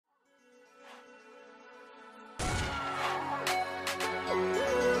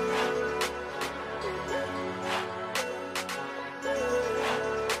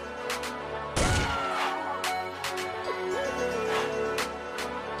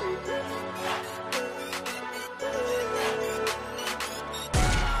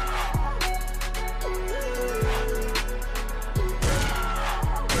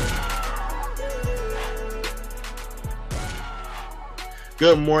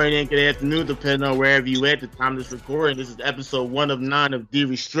Good morning, good afternoon, depending on wherever you at the time of this recording. This is episode 1 of 9 of the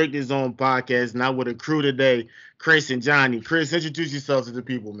Restricted Zone podcast. Now with a crew today, Chris and Johnny. Chris, introduce yourself to the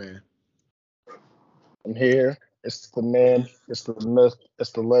people, man. I'm here. It's the man. It's the myth.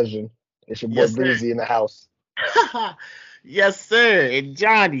 It's the legend. It's your boy Yes, sir. Breezy in the house. Yes, sir. And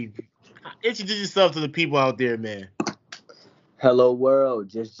Johnny, introduce yourself to the people out there, man. Hello world,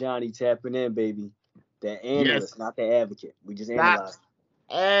 just Johnny tapping in, baby. The analyst, Yes. not the advocate. We just Not analyze.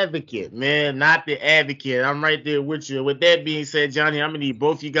 advocate, man, not the advocate. I'm right there with you. With that being said, Johnny, I'm gonna need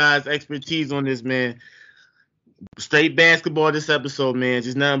both you guys' expertise on this, man. Straight basketball this episode, man.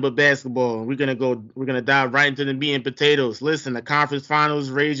 Just nothing but basketball. We're gonna dive right into the meat and potatoes. Listen, the conference finals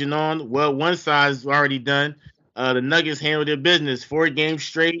raging on. Well, one side's already done. The Nuggets handled their business. 4 games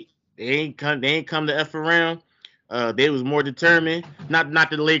straight. They ain't come to F around. They was more determined. Not that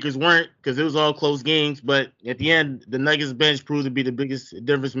the Lakers weren't, because it was all close games, but at the end, the Nuggets bench proved to be the biggest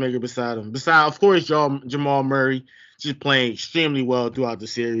difference maker beside them. Of course, Jamal Murray just playing extremely well throughout the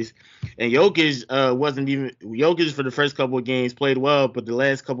series. And Jokic for the first couple of games played well, but the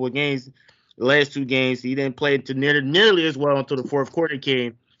last 2 games, he didn't play to nearly as well until the fourth quarter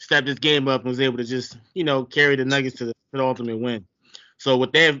came, stepped his game up and was able to just, carry the Nuggets to the ultimate win. So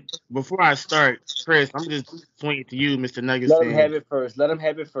with that, before I start, Chris, I'm just pointing to you, Mr. Nuggets Let fan. him have it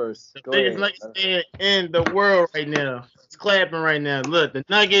first. The biggest Nuggets fan in the world right now. It's clapping right now. Look, the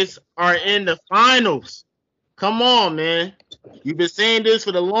Nuggets are in the finals. Come on, man. You've been saying this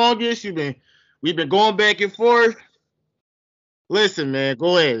for the longest. We've been going back and forth. Listen, man,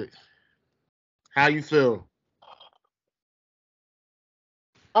 go ahead. How you feel?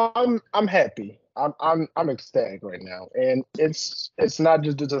 I'm happy. I'm ecstatic right now, and it's not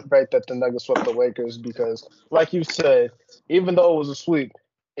just due to the fact that the Nuggets swept the Lakers, because, like you said, even though it was a sweep,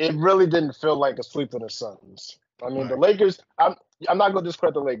 it really didn't feel like a sweep of the Suns. I mean, the Lakers. I'm not going to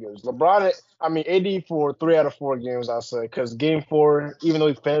discredit the Lakers. AD for 3 out of 4 games, I'll say, because Game 4, even though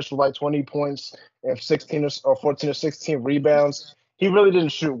he finished with like 20 points and 16 or 14 or 16 rebounds, he really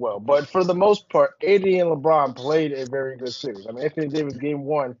didn't shoot well. But for the most part, AD and LeBron played a very good series. I mean, Anthony Davis, Game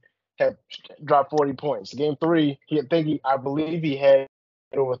 1, had dropped 40 points. Game 3, I believe he had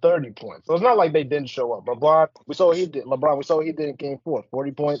over 30 points. So it's not like they didn't show up. LeBron, we saw what he did. In Game 4,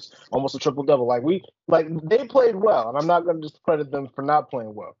 40 points, almost a triple double. They played well, and I'm not going to discredit them for not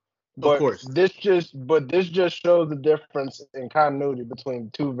playing well. But Of course. this just shows the difference in continuity between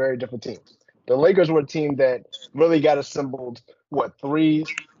 2 very different teams. The Lakers were a team that really got assembled about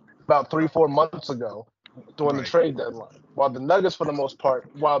 3-4 months ago during the trade deadline. While the Nuggets, for the most part,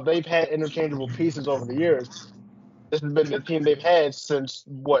 while they've had interchangeable pieces over the years, this has been the team they've had since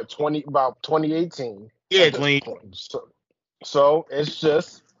about 2018. Yeah, at this point. So it's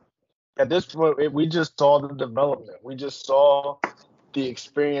just at this point we just saw the development. We just saw the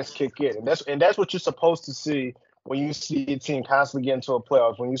experience kick in, and that's what you're supposed to see when you see a team constantly get into a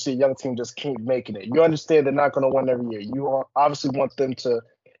playoffs. When you see a young team just keep making it, you understand they're not going to win every year. You obviously want them to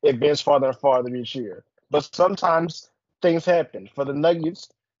advance farther and farther each year, but sometimes things happen. For the Nuggets,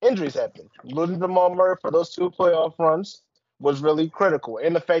 injuries happen. Losing Jamal Murray for those 2 playoff runs was really critical.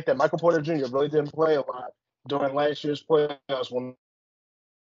 And the fact that Michael Porter Jr. really didn't play a lot during last year's playoffs when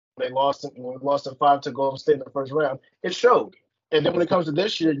they lost in 5 to Golden State in the first round, it showed. And then when it comes to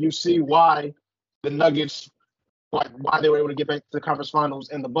this year, you see why the Nuggets, why they were able to get back to the conference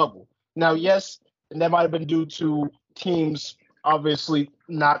finals in the bubble. Now, yes, and that might have been due to teams obviously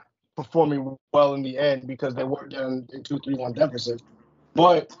not performing well in the end because they were down in 2-3-1 deficit.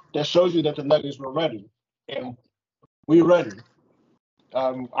 But that shows you that the Nuggets were ready, and we ready.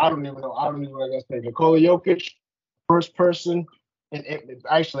 I don't even know what I got to say. Nikola Jokic, first person, and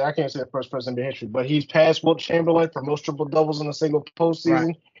actually I can't say the first person in history, but he's passed Wilt Chamberlain for most triple doubles in a single postseason.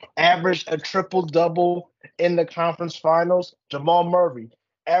 Right. Averaged a triple double in the conference finals. Jamal Murray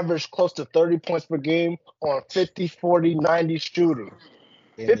averaged close to 30 points per game on 50, 40, 90 shooting.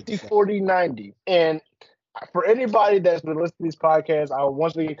 50, 40, 90. And for anybody that's been listening to these podcasts, I will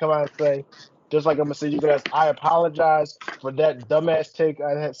once again come out and say, just like I'm going to say you guys, I apologize for that dumbass take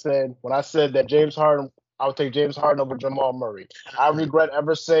I had said when I said that I would take James Harden over Jamal Murray. I regret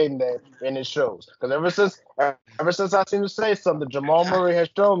ever saying that, and it shows. Because ever since I seem to say something, Jamal Murray has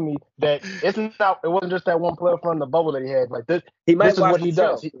shown me that it wasn't just that one playoff run in the bubble that he had. Like this is what he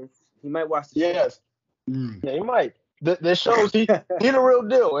does. He might watch the show. Yes. Yeah, he might. This shows he's a real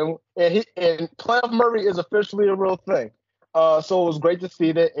deal, and playoff Murray is officially a real thing. So it was great to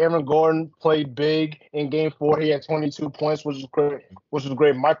see that Aaron Gordon played big in Game 4. He had 22 points, which was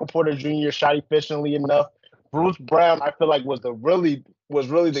great. Michael Porter Jr. shot efficiently enough. Bruce Brown, I feel like, was really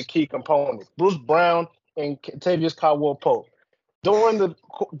the key component. Bruce Brown and Tavius Caldwell-Pope. during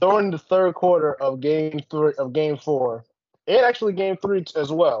the third quarter of game 4, and actually game 3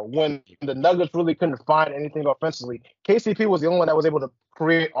 as well, when the Nuggets really couldn't find anything offensively, KCP was the only one that was able to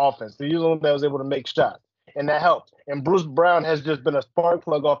create offense. He was the only one that was able to make shots, and that helped. And Bruce Brown has just been a spark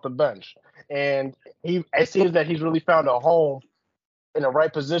plug off the bench, and it seems that he's really found a home in the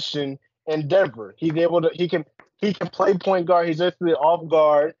right position in Denver. He can play point guard. He's basically off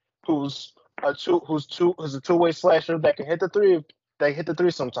guard who's who's a two-way slasher that can hit the three. They hit the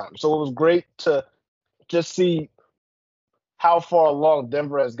three sometimes. So it was great to just see how far along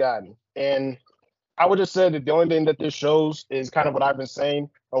Denver has gotten. And I would just say that the only thing that this shows is kind of what I've been saying,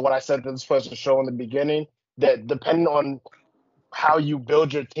 or what I said that this was to show in the beginning, that depending on how you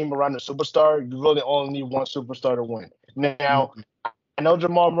build your team around a superstar, you really only need one superstar to win. Now, I know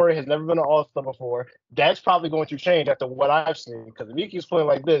Jamal Murray has never been an All-Star before. That's probably going to change after what I've seen, because if he keeps playing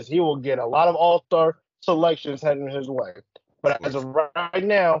like this, he will get a lot of All-Star selections heading his way. But as of right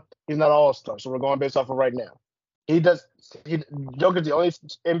now, he's not an All-Star, so we're going based off of right now. Joker's the only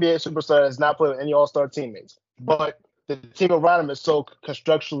NBA superstar that's not playing with any All-Star teammates. But the team around him is so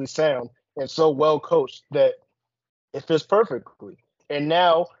constructionally sound and so well coached that it fits perfectly. And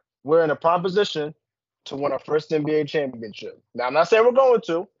now we're in a prime position to win our first NBA championship. Now, I'm not saying we're going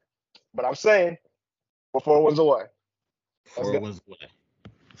to, but I'm saying we're 4 wins away. 4 wins away.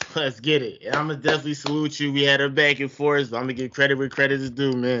 Let's get it. And I'm going to definitely salute you. We had a back and forth. So I'm going to give credit where credit is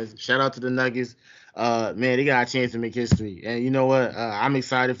due, man. Shout out to the Nuggets. Man, they got a chance to make history. And you know what? I'm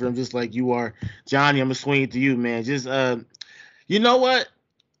excited for them just like you are. Johnny, I'm going to swing it to you, man. Just, you know what?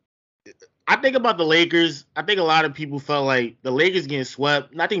 I think about the Lakers. I think a lot of people felt like the Lakers getting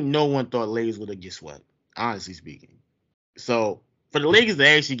swept. And I think no one thought Lakers would get swept, honestly speaking. So for the Lakers to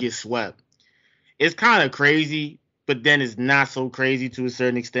actually get swept, it's kind of crazy, but then it's not so crazy to a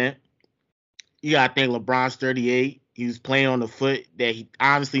certain extent. You got to think LeBron's 38. He was playing on the foot that he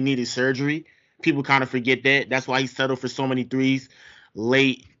obviously needed surgery. People kind of forget that. That's why he settled for so many threes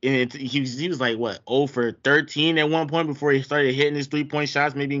late. And he was like, what, 0 for 13 at one point before he started hitting his three-point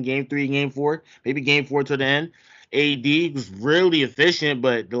shots, maybe in game 3, game 4, maybe game 4 to the end. AD was really efficient,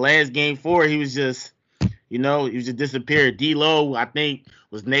 but the last game 4, he was just, he was just disappeared. D-Lo, I think,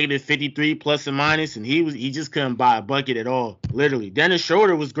 was negative 53 plus and minus, and he just couldn't buy a bucket at all, literally. Dennis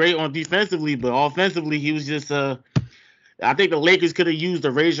Schroeder was great on defensively, but offensively, he was just I think the Lakers could have used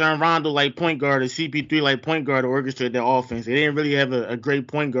a Rajon Rondo like point guard, a CP3 like point guard to orchestrate their offense. They didn't really have a great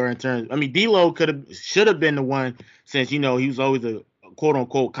point guard in terms. I mean, D-Lo should have been the one, since he was always a quote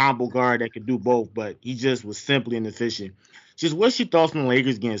unquote combo guard that could do both, but he just was simply inefficient. Just what's your thoughts on the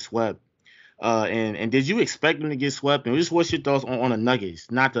Lakers getting swept? And did you expect them to get swept? And just what's your thoughts on the Nuggets?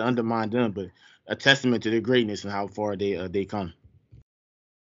 Not to undermine them, but a testament to their greatness and how far they come.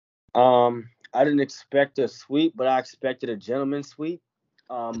 I didn't expect a sweep, but I expected a gentleman's sweep.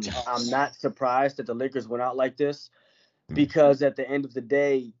 I'm not surprised that the Lakers went out like this, because at the end of the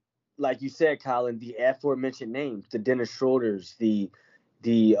day, like you said, Colin, the aforementioned names, the Dennis Schroeders, the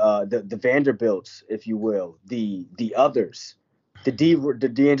Vanderbilts, if you will, the others, the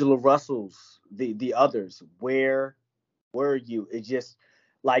D'Angelo Russells, the others. Where were you? It just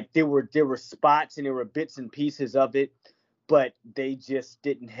like there were spots and there were bits and pieces of it, but they just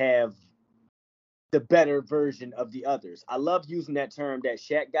didn't have the better version of the others. I love using that term that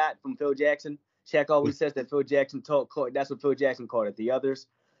Shaq got from Phil Jackson. Shaq always says that Phil Jackson that's what Phil Jackson called it, the others.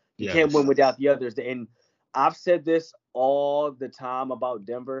 You can't win without the others. And I've said this all the time about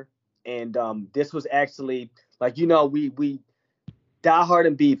Denver. And this was actually, like, we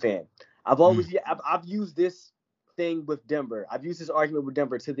diehard Embiid fan. I've used this thing with Denver. I've used this argument with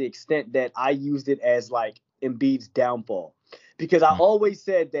Denver to the extent that I used it as like Embiid's downfall. Because I always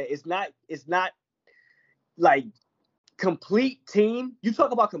said that it's not like complete team. You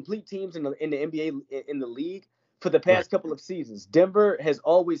talk about complete teams in the NBA, in the league for the past couple of seasons. Denver has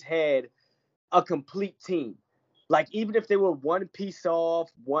always had a complete team. Like, even if they were one piece off,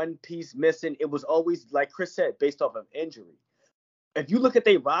 one piece missing, it was always, like Chris said, based off of injury. If you look at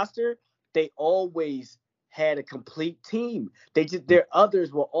their roster, they always had a complete team. Their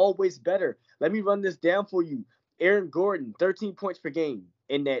others were always better. Let me run this down for you. Aaron Gordon, 13 points per game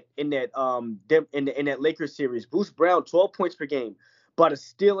in that Lakers series. Bruce Brown, 12 points per game, about a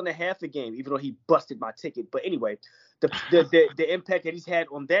steal and a half a game, even though he busted my ticket. But anyway, the impact that he's had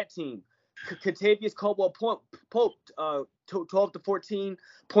on that team. Kentavious Caldwell-Pope, 12 to 14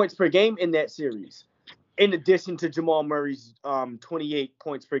 points per game in that series, in addition to Jamal Murray's 28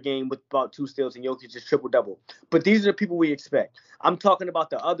 points per game with about 2 steals and Jokic's triple-double. But these are the people we expect. I'm talking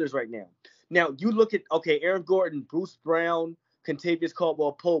about the others right now. Now, you look at, Aaron Gordon, Bruce Brown, Kentavious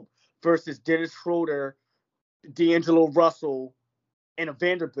Caldwell-Pope versus Dennis Schroeder, D'Angelo Russell, and a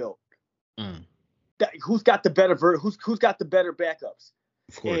Vanderbilt. Mm. Who's got the better who's got the better backups?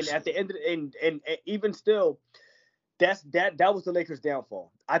 Of course. And at the end of and even still, that was the Lakers'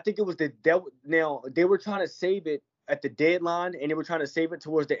 downfall. I think it was now they were trying to save it at the deadline, and they were trying to save it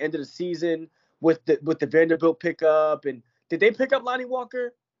towards the end of the season with the Vanderbilt pickup. And did they pick up Lonnie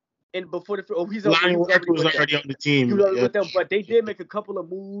Walker? And before Lonnie Walker was already on the team. He was already with them, but they did make a couple of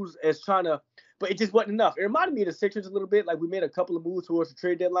moves as trying to, but it just wasn't enough. It reminded me of the Sixers a little bit. Like we made a couple of moves towards the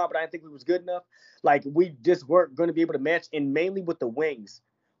trade deadline, but I didn't think we was good enough. Like we just weren't going to be able to match, and mainly with the wings.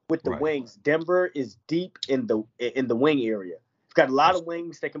 With the wings, Denver is deep in the wing area. It's got a lot of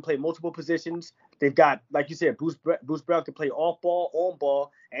wings that can play multiple positions. They've got, like you said, Bruce Brown can play off ball, on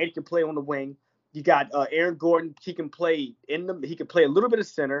ball, and he can play on the wing. You got Aaron Gordon. He can play he can play a little bit of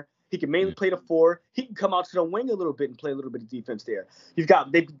center. He can mainly play the 4. He can come out to the wing a little bit and play a little bit of defense there. You've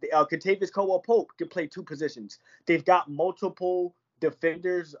got Kentavious Caldwell-Pope can play 2 positions. They've got multiple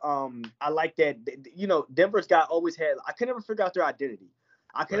defenders. I like that. Denver's always had. I could never figure out their identity.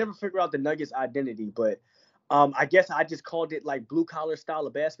 I could never figure out the Nuggets' identity, but I guess I just called it like blue collar style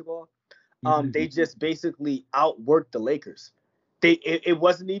of basketball. They just basically outworked the Lakers. It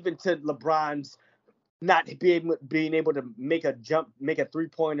wasn't even to LeBron's not being able to make a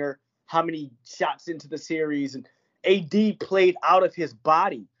 3-pointer, how many shots into the series, and AD played out of his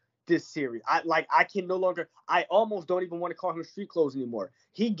body this series. I almost don't even want to call him street clothes anymore.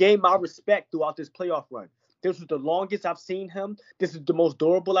 He gained my respect throughout this playoff run. This was the longest I've seen him. This is the most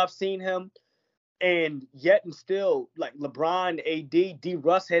durable I've seen him. And yet and still, like LeBron, AD, D.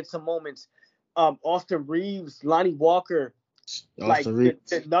 Russ had some moments. Austin Reeves, Lonnie Walker.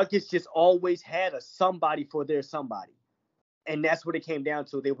 The Nuggets just always had a somebody for their somebody. And that's what it came down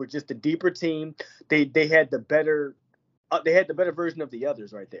to. They were just a deeper team. They had the better version of the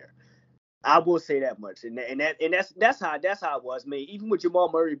others right there. I will say that much. And that's how it was, man. Even with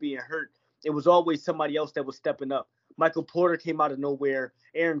Jamal Murray being hurt, it was always somebody else that was stepping up. Michael Porter came out of nowhere.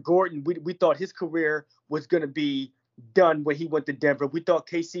 Aaron Gordon, we thought his career was going to be done when he went to Denver. We thought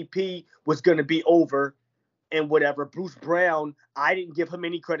KCP was going to be over and whatever. Bruce Brown, I didn't give him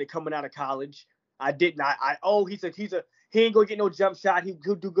any credit coming out of college. I didn't. He ain't going to get no jump shot.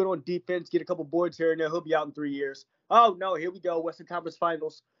 He'll do good on defense, get a couple boards here and there. He'll be out in 3 years. Oh, no, here we go. Western Conference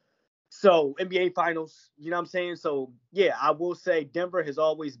Finals. So, NBA Finals, you know what I'm saying? So, yeah, I will say Denver has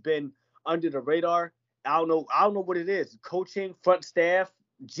always been under the radar. I don't know what it is. Coaching, front staff,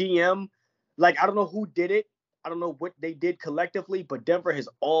 GM. Like, I don't know who did it. I don't know what they did collectively, but Denver has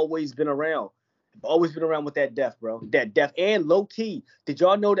always been around. Always been around with that depth, bro. That depth and low key. Did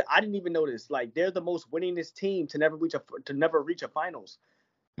y'all know that? I didn't even know this. Like, they're the most winningest team to never reach a finals.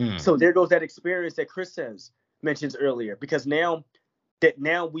 So there goes that experience that Chris mentions earlier. Because now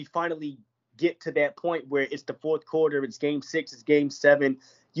we finally get to that point where it's the fourth quarter, it's game 6, it's game 7.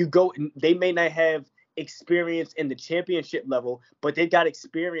 You go, they may not have experience in the championship level, but they've got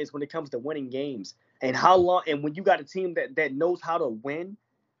experience when it comes to winning games. And when you got a team that knows how to win,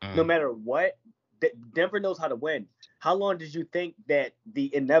 no matter what, Denver knows how to win. How long did you think that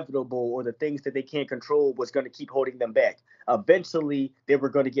the inevitable or the things that they can't control was going to keep holding them back? Eventually, they were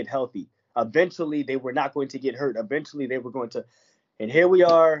going to get healthy. Eventually, they were not going to get hurt. Eventually, they were going to. And here we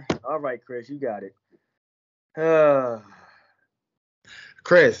are. All right, Chris, you got it.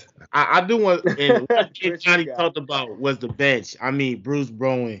 Chris, I do want. And what Johnny talked about was the bench. I mean, Bruce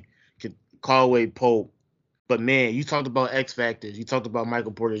Brown, Caldwell-Pope. But, man, you talked about X factors. You talked about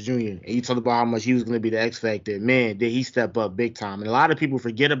Michael Porter Jr. And you talked about how much he was going to be the X factor. Man, did he step up big time. And a lot of people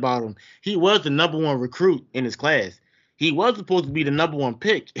forget about him. He was the number 1 recruit in his class. He was supposed to be the number 1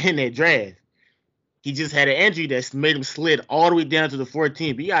 pick in that draft. He just had an injury that made him slid all the way down to the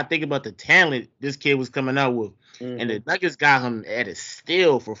 14th. But you got to think about the talent this kid was coming out with. Mm-hmm. And the Nuggets got him at a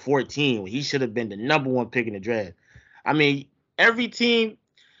steal for 14 when he should have been the number 1 pick in the draft. I mean, every team,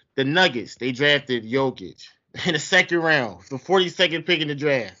 the Nuggets, they drafted Jokic in the second round, the 42nd pick in the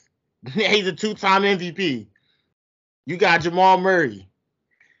draft. He's a 2-time MVP. You got Jamal Murray.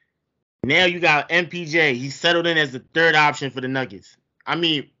 Now you got MPJ. He's settled in as the 3rd option for the Nuggets. I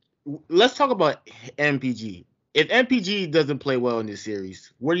mean, let's talk about MPG. If MPG doesn't play well in this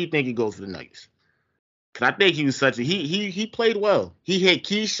series, where do you think he goes for the Nuggets? Because I think he was he played well. He hit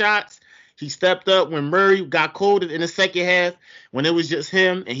key shots. He stepped up when Murray got cold in the second half, when it was just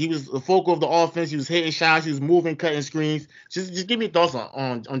him, and he was the focal of the offense. He was hitting shots. He was moving, cutting screens. Just give me thoughts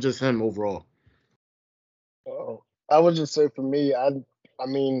on just him overall. I would just say for me, I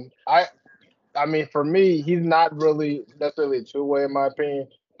mean, for me, he's not really necessarily a two-way in my opinion,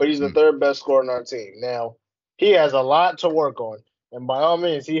 but he's the 3rd best scorer on our team. Now, he has a lot to work on, and by all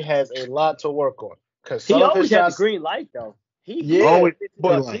means, he has a lot to work on. He always had the green light, though. He Yeah, Always admits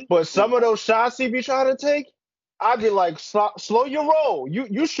feel it. like. but some of those shots he be trying to take, I'd be like, slow your roll.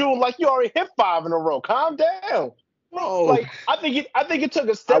 You shooting like you already hit 5 in a row. Calm down. Bro, Like I think it took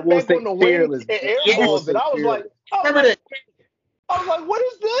a I step will back say on the wing fearless, and bro. I will airballs it. say I was like, fearless. I was remember like, that? I was like, what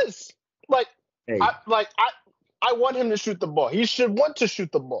is this? Like Hey, I want him to shoot the ball. He should want to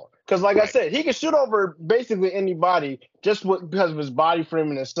shoot the ball because, like I right, said, he can shoot over basically anybody just because of his body frame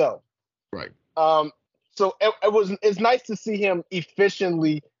and itself. right. Um, so it's nice to see him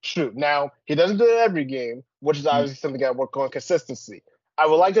efficiently shoot. Now he doesn't do it every game, which is obviously something I work on consistency. I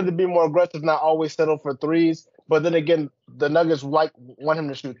would like him to be more aggressive, not always settle for threes. But then again, the Nuggets want him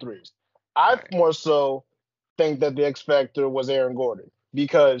to shoot threes. I Right. more so think that the X factor was Aaron Gordon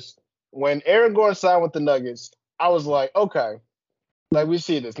because when Aaron Gordon signed with the Nuggets, I was like, okay, like we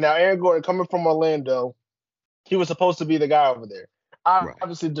see this now. Aaron Gordon coming from Orlando, he was supposed to be the guy over there. Right.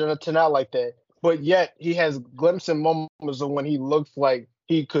 Obviously, didn't turn out like that, but yet he has glimpses and moments of when he looks like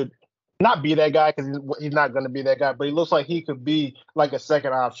he could not be that guy because he's not going to be that guy, but he looks like he could be like a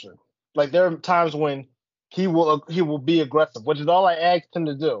second option. Like there are times when he will be aggressive, which is all I asked him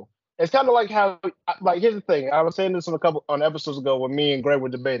to do. It's kind of like how like here's the thing. I was saying this on episodes ago when me and Greg were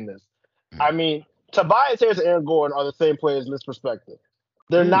debating this. I mean, Tobias Harris and Aaron Gordon are the same players in this perspective.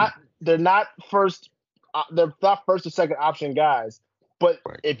 They're Mm, not. They're not first. They're not first or second option guys. But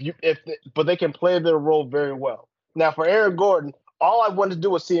right. but they can play their role very well. Now for Aaron Gordon, all I wanted to do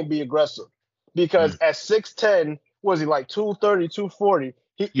was see him be aggressive, because Mm, at 6'10", was he like 230, 240?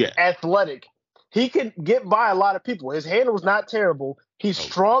 He yeah. athletic. He can get by a lot of people. His handle was not terrible. He's Oh,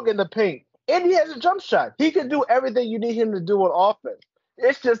 strong in the paint, and he has a jump shot. He can do everything you need him to do on offense.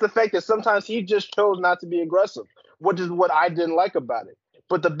 It's just the fact that sometimes he just chose not to be aggressive, which is what I didn't like about it.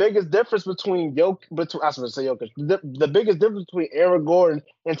 But the biggest difference between I was going to say Jokic, the biggest difference between Aaron Gordon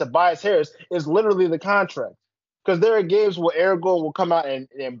and Tobias Harris is literally the contract. Because there are games where Aaron Gordon will come out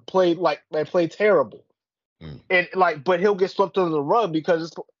and play terrible, mm, and but he'll get swept under the rug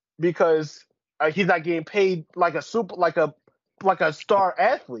because he's not getting paid like a star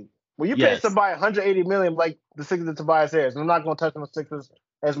athlete. When you pay yes. somebody 180 million like the Sixers to Tobias Harris, I'm not going to touch on the Sixers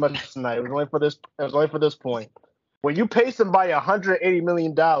as much tonight. It was only for this. It was only for this point. When you pay somebody 180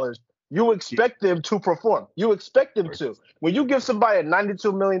 million dollars, you Yeah. expect them to perform. You expect them to. When you give somebody a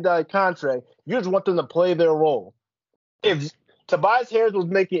 92 million dollar contract, you just want them to play their role. If Tobias Harris was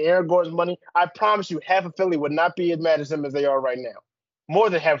making Aaron Gordon's money, I promise you, half of Philly would not be as mad as him as they are right now. More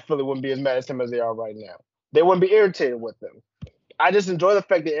than half of Philly wouldn't be as mad as him as they are right now. They wouldn't be irritated with him. I just enjoy the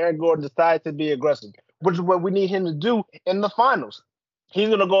fact that Aaron Gordon decided to be aggressive, which is what we need him to do in the finals. He's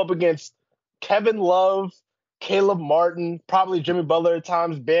going to go up against Kevin Love, Caleb Martin, probably Jimmy Butler at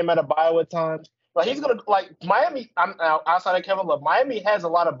times, Bam Adebayo at times. Like he's going to Miami. I'm outside of Kevin Love. Miami has a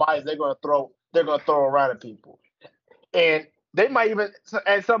lot of bodies they're going to throw. They're going to throw around at people, and they might even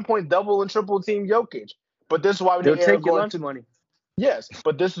at some point double and triple team Jokic. But this is why we They'll need Aaron take your Gordon lunch to. money. Yes,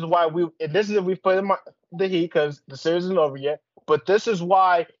 but this is why this is if we play the Heat because the series isn't over yet. But this is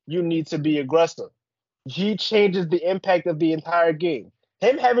why you need to be aggressive. He changes the impact of the entire game.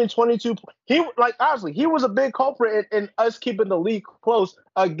 Him having 22, honestly, he was a big culprit in us keeping the league close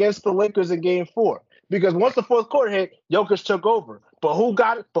against the Lakers in Game 4. Because once the fourth quarter hit, Jokic took over. But who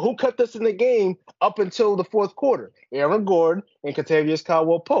got it? But who kept us in the game up until the fourth quarter? Aaron Gordon and Kentavious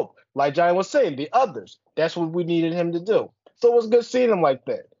Caldwell-Pope. Like Johnny was saying, the others. That's what we needed him to do. So it was good seeing him like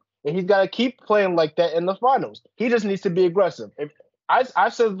that. And he's got to keep playing like that in the finals. He just needs to be aggressive.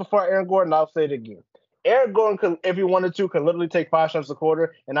 I've said it before, Aaron Gordon, I'll say it again. Aaron Gordon could, if he wanted to, could literally take 5 shots a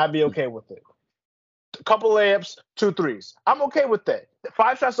quarter, and I'd be okay with it. A couple layups, 2 threes. I'm okay with that.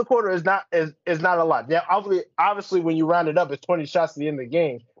 5 shots a quarter is not a lot. Yeah, obviously, when you round it up, it's 20 shots at the end of the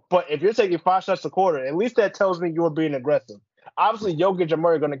game. But if you're taking 5 shots a quarter, at least that tells me you're being aggressive. Obviously, Jokic and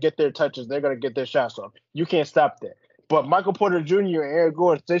Murray are going to get their touches. They're going to get their shots off. You can't stop that. But Michael Porter Jr. and Aaron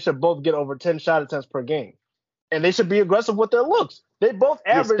Gordon, they should both get over 10 shot attempts per game. And they should be aggressive with their looks. They both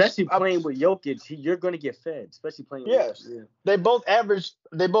Yeah, average. especially playing with Jokic, you're going to get fed. Especially playing Yes. with They both average.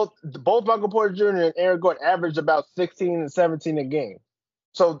 Both Michael Porter Jr. and Aaron Gordon average about 16 and 17 a game.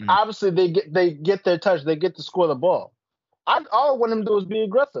 So mm, obviously they get their touch. They get to score the ball. All I want him to do is be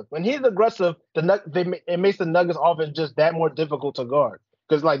aggressive. When he's aggressive, it makes the Nuggets offense just that more difficult to guard.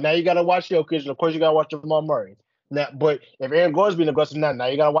 Because now you got to watch Jokic, and of course you got to watch Jamal Murray. But if Aaron Gordon's being aggressive now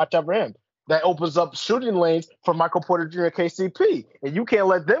you got to watch out for him. That opens up shooting lanes for Michael Porter Jr. and KCP, and you can't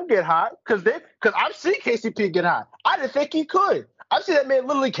let them get hot because I've seen KCP get hot. I didn't think he could. I've seen that man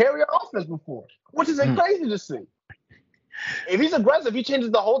literally carry an offense before, which is mm. crazy to see. If he's aggressive, he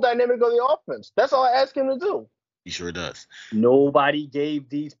changes the whole dynamic of the offense. That's all I ask him to do. He sure does. Nobody gave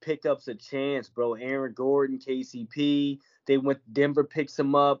these pickups a chance, bro. Aaron Gordon, KCP, Denver picks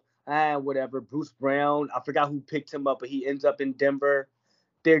him up. Whatever. Bruce Brown, I forgot who picked him up, but he ends up in Denver.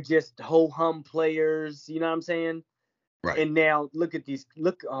 They're just ho-hum players. You know what I'm saying? Right. And now look at these.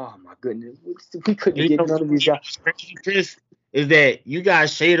 Oh my goodness, we couldn't You get know, none of these guys. Chris, is that you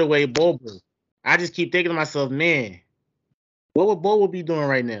guys shade away Bobo. I just keep thinking to myself, man, what would Bobo be doing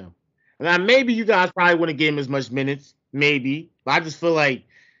right now? Now maybe you guys probably wouldn't give him as much minutes, maybe, but I just feel like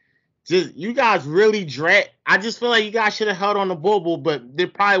you guys really I just feel like you guys should have held on to Bobo, but there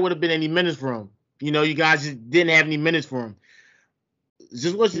probably would have been any minutes for him. You know, you guys just didn't have any minutes for him.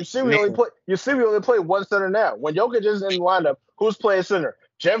 Just what You see, we only play one center now. When Jokic is in the lineup, who's playing center?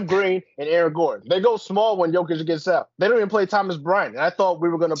 Jeff Green and Aaron Gordon. They go small when Jokic gets out. They don't even play Thomas Bryant. And I thought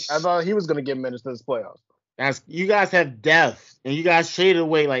he was gonna get minutes in this playoffs. You guys have depth, and you guys traded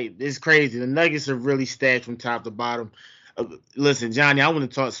away like it's crazy. The Nuggets are really stacked from top to bottom. Listen, Johnny, I want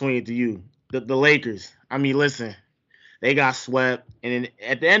to swing it to you. The Lakers. I mean, listen, they got swept, and then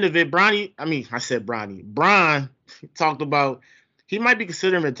at the end of it, Bron talked about he might be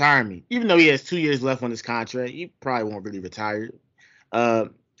considering retirement, even though he has 2 years left on his contract. He probably won't really retire.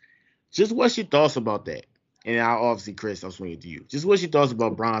 Just what's your thoughts about that? And obviously, Chris, I'm swinging to you. Just what's your thoughts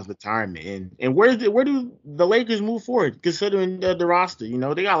about Bron's retirement, and where do the Lakers move forward, considering the roster? You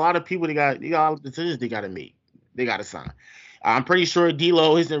know, they got a lot of people. They got a lot of decisions they got to make. They got to sign. I'm pretty sure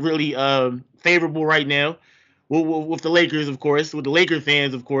D'Lo isn't really favorable right now with the Lakers, of course, with the Laker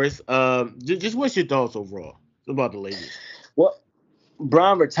fans, of course. Just what's your thoughts overall about the Lakers? Well,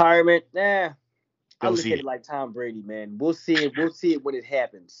 Bron retirement, I Don't look see at it like Tom Brady, man. We'll see it. We'll see it when it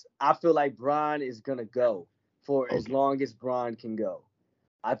happens. I feel like Bron is gonna go for as long as Bron can go.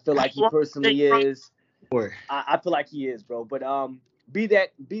 I feel like he personally is. I feel like he is, bro. But be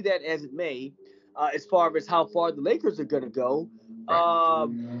that as it may, as far as how far the Lakers are gonna go,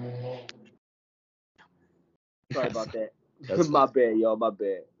 sorry about that. My bad, y'all. My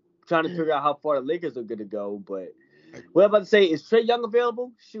bad. Trying to figure out how far the Lakers are gonna go, but what I'm about to say is Trae Young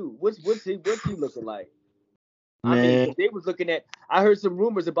available? Shoot, what's he looking like? Man. I mean, they was looking at. I heard some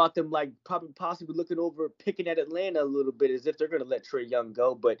rumors about them like possibly looking over picking at Atlanta a little bit as if they're gonna let Trae Young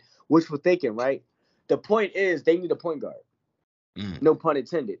go, but wishful thinking, right? The point is they need a point guard. No pun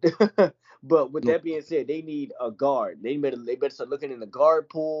intended. But with that being said, they need a guard. They better start looking in the guard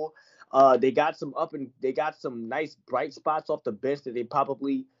pool. They got some nice bright spots off the bench that they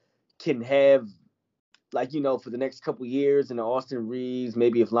probably can have, like, you know, for the next couple years. And Austin Reeves,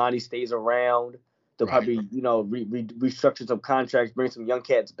 maybe if Lonnie stays around, they'll probably, you know, restructure some contracts, bring some young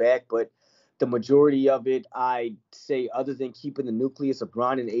cats back. But the majority of it, I'd say, other than keeping the nucleus of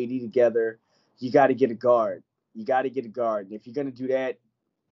Bron and AD together, you got to get a guard. You got to get a guard. And if you're going to do that,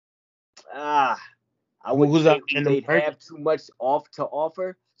 I wouldn't say they'd have too much to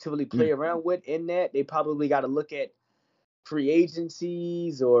offer to really play around with in that. They probably got to look at free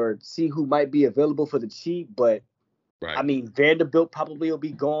agencies or see who might be available for the cheap. But, I mean, Vanderbilt probably will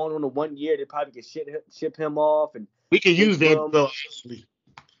be gone on a 1 year. They probably could ship him off. And we can use Vanderbilt, actually.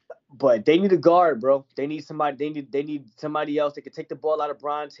 But they need a guard, bro. They need somebody. They need somebody else that can take the ball out of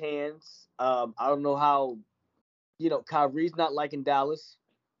Bron's hands. I don't know how, you know, Kyrie's not liking Dallas.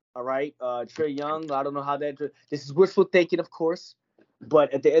 All right, Trae Young. I don't know how that. This is wishful thinking, of course.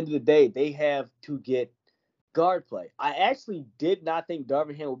 But at the end of the day, they have to get guard play. I actually did not think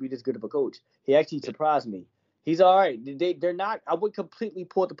Darvin Ham would be this good of a coach. He actually surprised me. He's all right. They're not. I would completely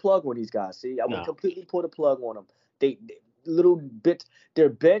pull the plug on these guys. See, I would completely pull the plug on them. They little bit. Their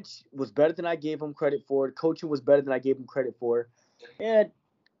bench was better than I gave them credit for. Coaching was better than I gave them credit for. And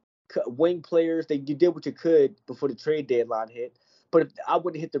wing players, you did what you could before the trade deadline hit. But I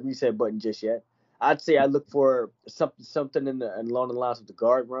wouldn't hit the reset button just yet. I'd say I look for something along the lines of the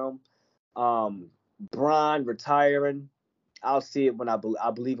guard room. Bron retiring, I'll see it when I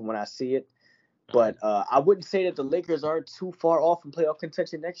believe it when I see it. But I wouldn't say that the Lakers are too far off from playoff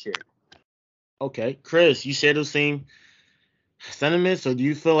contention next year. Okay, Chris, you share those same sentiments, or do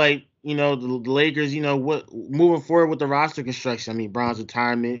you feel like, you know, the Lakers, you know, what moving forward with the roster construction? I mean, Bron's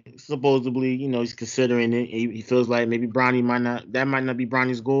retirement, supposedly, you know, he's considering it. He feels like maybe Bronny might not be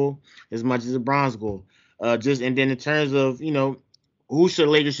Bronny's goal as much as a Bron's goal. And then in terms of, you know, who should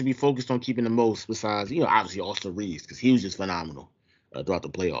Lakers be focused on keeping the most besides, you know, obviously Austin Reeves, because he was just phenomenal throughout the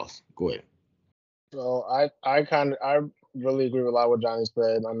playoffs. Go ahead. So I really agree with a lot of what Johnny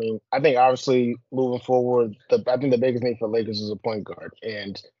said. I mean, I think obviously moving forward, I think the biggest thing for Lakers is a point guard.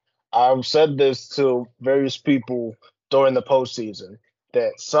 And I've said this to various people during the postseason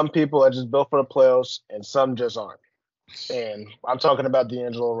that some people are just built for the playoffs and some just aren't. And I'm talking about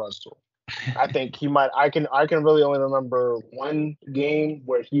D'Angelo Russell. I think he might. I can really only remember one game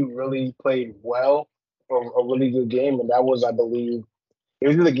where he really played well a really good game, and that was, I believe, it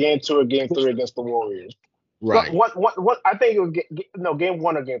was either game 2 or game 3 against the Warriors. Right. What? I think it was game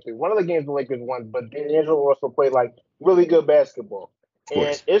 1 or game 3. One of the games the Lakers won, but D'Angelo Russell played like really good basketball, Of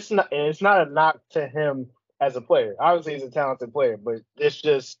course. it's not a knock to him as a player. Obviously, he's a talented player, but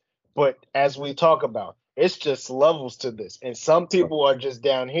as we talk about, it's just levels to this, and some people are just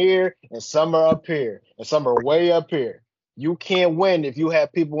down here, and some are up here, and some are way up here. You can't win if you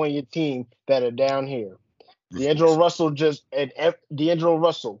have people on your team that are down here. D'Angelo Russell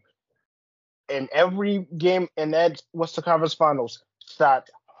in every game in that Western Conference Finals shot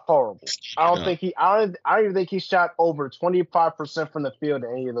horrible. I don't even think he shot over 25% from the field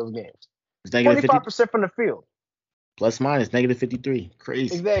in any of those games. It's negative 25% from the field. plus minus negative 53.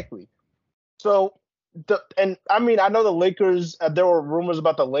 Crazy. Exactly. So I know the Lakers. There were rumors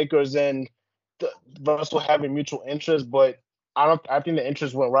about the Lakers and Russell having mutual interest, but I think the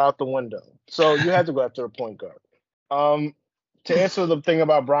interest went right out the window. So you had to go after a point guard. To answer the thing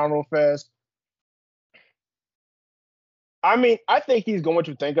about Brown real fast, I think he's going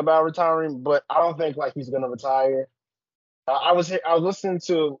to think about retiring, but I don't think like he's going to retire. I was listening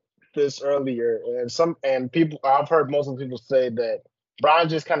to this earlier, and people I've heard most of the people say that Brian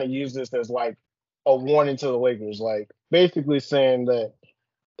just kind of used this as like a warning to the Lakers, like basically saying that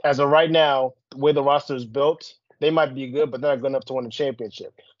as of right now, the way the roster is built, they might be good, but they're not good enough to win a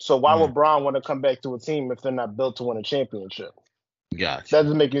championship. So why would Brian want to come back to a team if they're not built to win a championship? Gotcha. That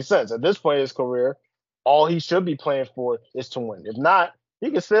doesn't make any sense. At this point in his career, all he should be playing for is to win. If not,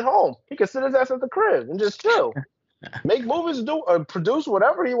 he can sit home. He can sit his ass at the crib and just chill. Make movies, produce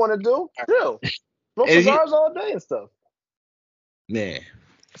whatever he want to do. Chill. Smoke cigars all day and stuff. Man.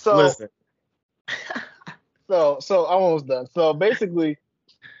 So, listen. so I'm almost done. So basically,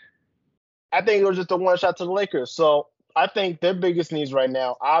 I think it was just a one shot to the Lakers. So I think their biggest needs right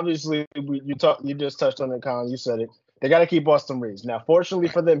now, obviously, you just touched on it, Colin. You said it. They got to keep Austin Reeves. Now, fortunately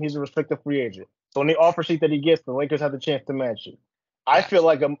for them, he's a restricted free agent. So on the offer sheet that he gets, the Lakers have the chance to match it. I feel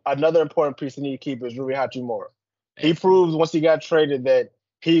like another important piece they need to keep is Rui Hachimura. He proves once he got traded that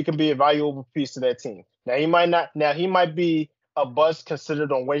he can be a valuable piece to that team. Now he might be a bust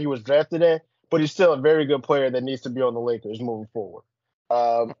considered on where he was drafted at, but he's still a very good player that needs to be on the Lakers moving forward.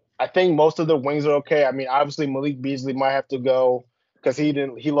 I think most of the wings are okay. I mean, obviously Malik Beasley might have to go because he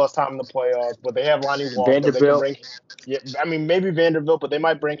lost time in the playoffs, but they have Lonnie Walker. Vanderbilt. Maybe Vanderbilt, but they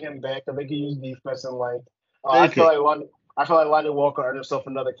might bring him back because they can use defense and length. I feel like Lonnie Walker earned himself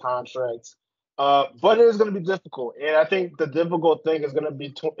another contract. But it is going to be difficult, and I think the difficult thing is going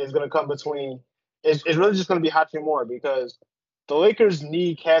to come between. It's really just going to be Hachimura because the Lakers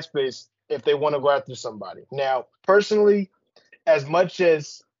need cap space if they want to go after somebody. Now, personally, as much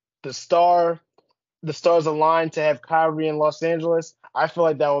as the stars aligned to have Kyrie in Los Angeles, I feel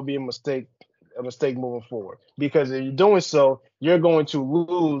like that would be a mistake moving forward. Because if you're doing so, you're going to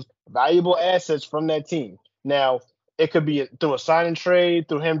lose valuable assets from that team. Now, it could be through a sign and trade,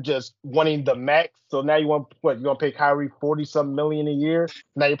 through him just wanting the max. So now you're gonna pay Kyrie $40-some million a year.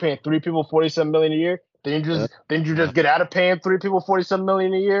 Now you're paying 3 people $40-some million a year. Then you just get out of paying 3 people $40-some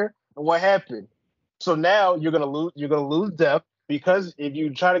million a year. And what happened? So now you're gonna lose depth. Because if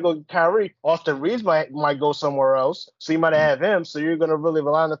you try to go Kyrie, Austin Reeves might go somewhere else. So you might have him. So you're going to really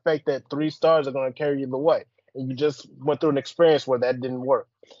rely on the fact that 3 stars are going to carry you the way. And you just went through an experience where that didn't work.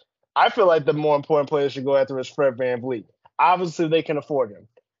 I feel like the more important player should go after is Fred VanVleet. Obviously, they can afford him.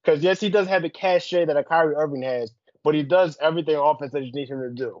 Because, yes, he does have the cachet that a Kyrie Irving has, but he does everything on offense that you need him to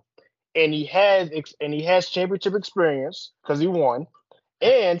do. And he has championship experience because he won.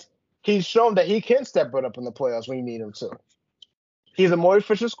 And he's shown that he can step it up in the playoffs when you need him to. He's a more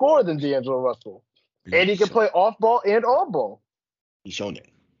efficient scorer than D'Angelo Russell. And he can play off ball and on ball. He's shown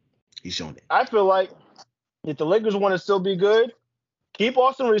it. I feel like if the Lakers want to still be good, keep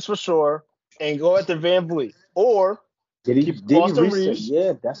Austin Reeves for sure and go after VanVleet. Or keep Austin Reeves.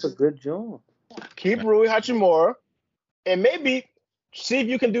 Yeah, that's a good job. Keep Rui Hachimura. And maybe see if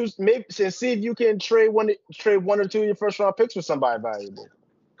you can trade one or two of your first round picks for somebody valuable.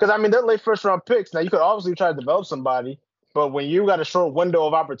 Because they're late first round picks. Now you could obviously try to develop somebody. But when you got a short window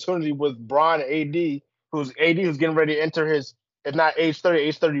of opportunity with Bron and AD, who's getting ready to enter his, if not age 30,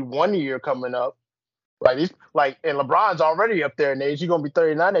 age 31 year coming up, and LeBron's already up there in age. He's going to be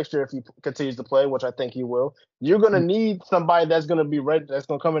 39 next year if he continues to play, which I think he will. You're going to need somebody that's going to be ready, that's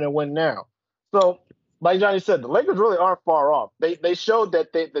going to come in and win now. So, like Johnny said, the Lakers really aren't far off. They showed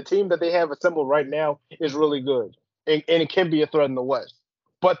that the team that they have assembled right now is really good, and it can be a threat in the West.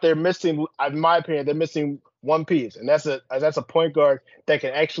 But they're missing, in my opinion, one piece, and that's a point guard that can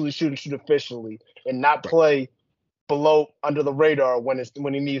actually shoot efficiently and not play under the radar when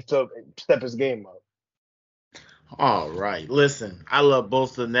he needs to step his game up. All right. Listen, I love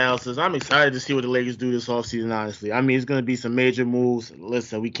both the analysis. I'm excited to see what the Lakers do this offseason, honestly. I mean, it's going to be some major moves.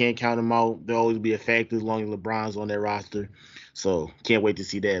 Listen, we can't count them out. They'll always be a factor as long as LeBron's on their roster. So, can't wait to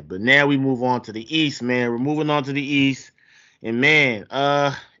see that. But now we move on to the East, man. We're moving on to the East. And, man,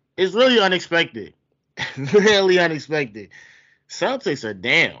 it's really unexpected. Really unexpected. Celtics are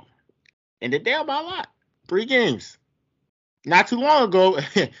down. And they're down by a lot. 3 games. Not too long ago,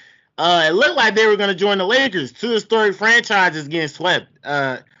 it looked like they were going to join the Lakers. 2 historic franchises getting swept.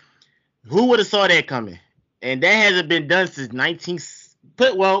 Who would have saw that coming? And that hasn't been done since 19.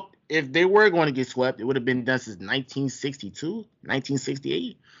 Well, if they were going to get swept, it would have been done since 1962,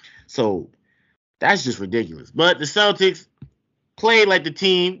 1968. So that's just ridiculous. But the Celtics played like the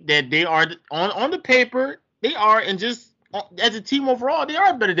team that they are on the paper. They are, and just as a team overall, they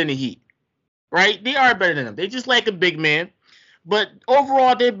are better than the Heat. Right? They are better than them. They just like a big man. But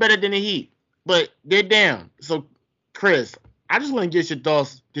overall, they're better than the Heat. But they're down. So, Chris, I just want to get your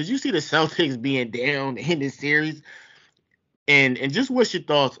thoughts. Did you see the Celtics being down in this series? And just what's your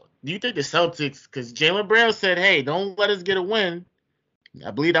thoughts? Do you think the Celtics, because Jaylen Brown said, hey, don't let us get a win.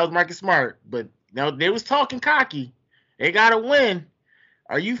 I believe that was Marcus Smart. But now they was talking cocky. They got to win.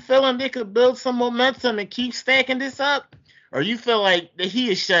 Are you feeling they could build some momentum and keep stacking this up? Or you feel like the Heat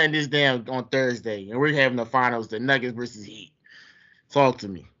is shutting this down on Thursday and we're having the finals, the Nuggets versus Heat? Talk to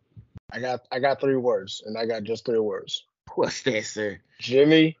me. I got 3 words, and I got just 3 words. What's that, sir?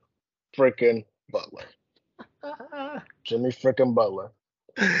 Jimmy freaking Butler. Jimmy freaking Butler.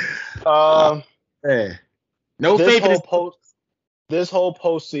 Yeah. No faith in this whole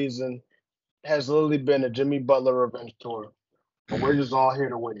postseason has literally been a Jimmy Butler revenge tour, but we're just all here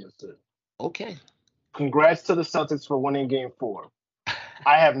to witness it. Okay. Congrats to the Celtics for winning Game 4.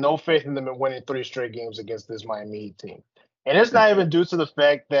 I have no faith in them in winning 3 straight games against this Miami Heat team. And it's not even due to the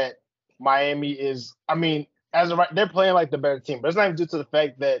fact that Miami is, I mean, they're playing like the better team, but it's not even due to the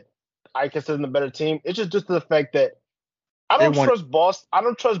fact that I consider them the better team. It's just due to the fact that I don't trust Boston. I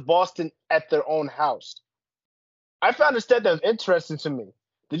don't trust Boston at their own house. I found a stat that was interesting to me.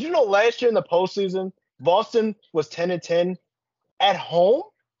 Did you know last year in the postseason, Boston was 10-10 at home?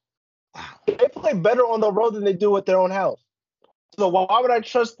 Wow. They play better on the road than they do at their own house. So why would I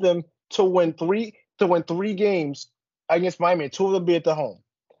trust them to win three games against Miami, and 2 of them be at the home?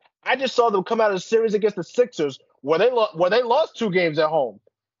 I just saw them come out of the series against the Sixers where they lost 2 games at home.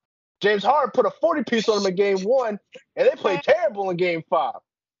 James Harden put a 40-piece on them in Game 1, and they played terrible in Game 5.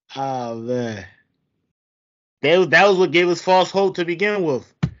 Oh, man. That was what gave us false hope to begin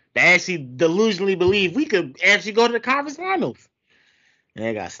with. They actually delusionally believed we could actually go to the conference finals. And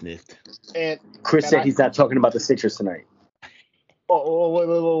they got sniffed. And Chris said he's not talking about the Sixers tonight.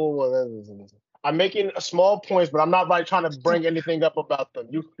 Wait. I'm making small points, but I'm not like trying to bring anything up about them.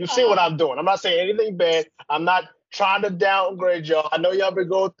 You see what I'm doing. I'm not saying anything bad. I'm not trying to downgrade y'all. I know y'all been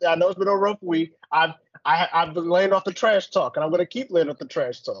going. I know it's been a rough week. I've been laying off the trash talk, and I'm gonna keep laying off the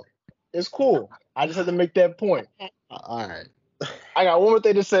trash talk. It's cool. I just had to make that point. All right. I got one more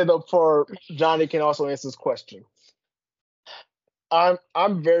thing to say though before Johnny can also answer this question.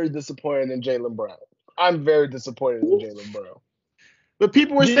 I'm very disappointed in Jaylen Brown. I'm very disappointed in Jaylen Brown. But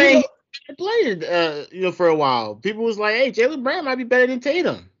people were saying he played, for a while. People was like, "Hey, Jaylen Brown might be better than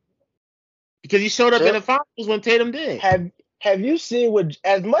Tatum because he showed up in the finals when Tatum did." Have you seen what?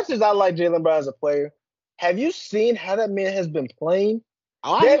 As much as I like Jaylen Brown as a player, have you seen how that man has been playing?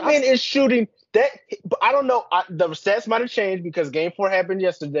 That man is shooting. But I don't know. The stats might have changed because Game 4 happened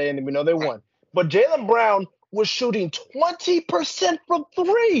yesterday, and we know they won. But Jaylen Brown was shooting 20% from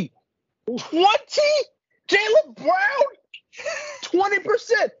 3. 20? Jaylen Brown?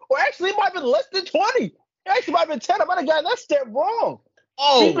 20%. Or actually, it might have been less than 20. It actually might have been 10. I might have gotten that stat wrong.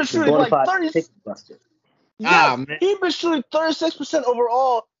 Oh, he's been shooting like 30. Yes, he's been shooting 36%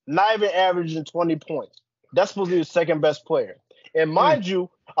 overall, not even averaging 20 points. That's supposed to be the second best player. And mind you,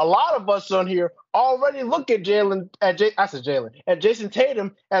 a lot of us on here already look at Jason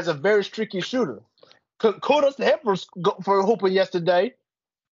Tatum as a very streaky shooter. Kudos to him for hooping yesterday,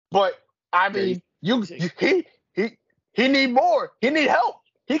 but I mean, he need more. He need help.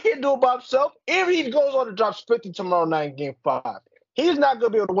 He can't do it by himself. If he goes on to drop 50 tomorrow night in Game 5, he's not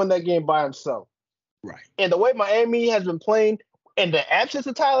going to be able to win that game by himself. Right. And the way Miami has been playing, in the absence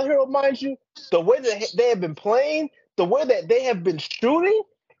of Tyler Hero, mind you, the way that they have been playing, the way that they have been shooting,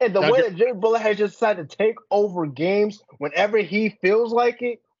 and the way that Jimmy Butler has just decided to take over games whenever he feels like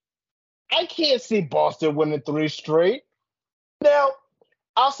it, I can't see Boston winning 3 straight. Now,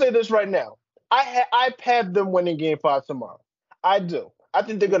 I'll say this right now. I have them winning Game 5 tomorrow. I do. I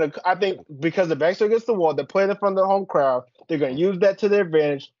think they're gonna. I think because the backs are against the wall, they're playing in front of the home crowd. They're gonna use that to their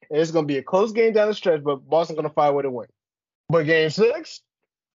advantage, and it's gonna be a close game down the stretch. But Boston's gonna find a way to win. But game six,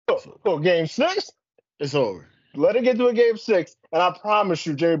 game six, It's over. let it get to a game six, and I promise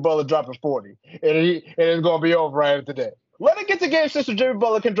you, Jimmy Butler dropping 40, and it's gonna be over right after that. Let it get to game six, so Jimmy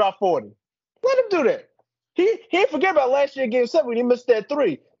Butler can drop 40. Let him do that. He ain't forget about last year game seven when he missed that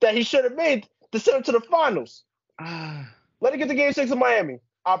three that he should have made to send him to the finals. Let it get to game six in Miami.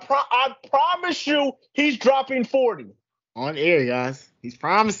 I promise you, he's dropping 40. On air, guys. He's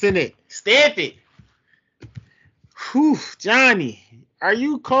promising it. Stamp it. Whew, Johnny, are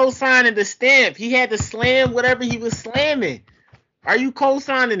you co-signing the stamp? He had to slam whatever he was slamming. Are you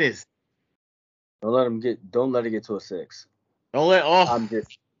co-signing this? Don't let it get to a 6. Don't let off. I'm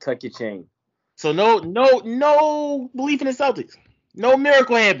just tuck your chain. So no belief in the Celtics. No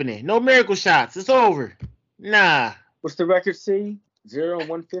miracle happening. No miracle shots. It's over. Nah. What's the record, C?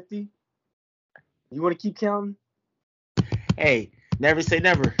 0-150? You want to keep counting? Hey, never say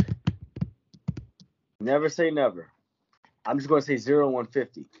never. Never say never. I'm just going to say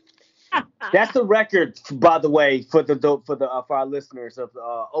 0-150. That's the record, by the way, for our listeners of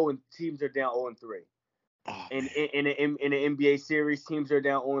teams are down 0-3. Oh, in the NBA series, teams are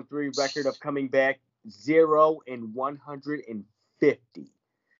down 0-3. Record of coming back 0-150.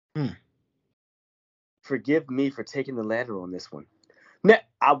 Forgive me for taking the ladder on this one. Now,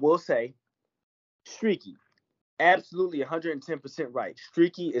 I will say, streaky. Absolutely 110% right.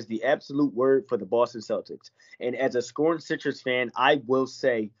 Streaky is the absolute word for the Boston Celtics. And as a scoring Sixers fan, I will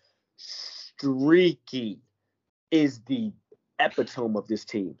say streaky is the epitome of this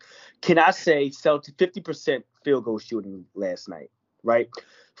team. Can I say Celtics 50% field goal shooting last night, right?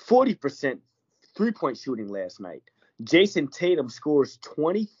 40% three-point shooting last night. Jason Tatum scores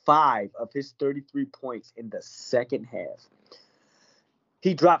 25 of his 33 points in the second half.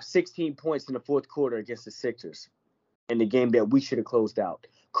 He dropped 16 points in the fourth quarter against the Sixers in the game that we should have closed out.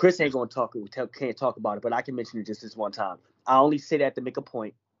 Chris ain't going to can't talk about it, but I can mention it just this one time. I only say that to make a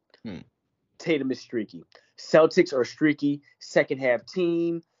point. Tatum is streaky. Celtics are streaky. Second half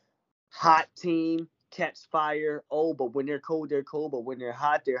team, hot team, catch fire. Oh, but when they're cold, they're cold. But when they're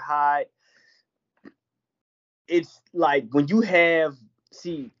hot, they're hot. It's like when you have,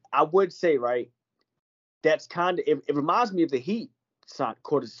 I would say, right, that's kind of, it reminds me of the Heat,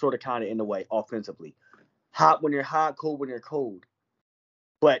 sort of kind of in a way, offensively. Hot when they're hot, cold when they're cold.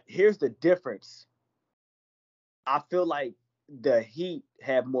 But here's the difference. I feel like the Heat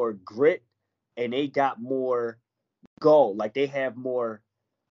have more grit and they got more goal. Like they got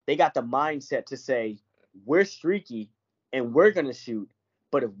the mindset to say, we're streaky and we're going to shoot.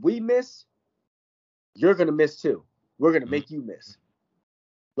 But if we miss, you're going to miss too. We're going to make you miss.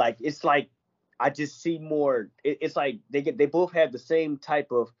 Like, it's like, I just see more. It's like they both have the same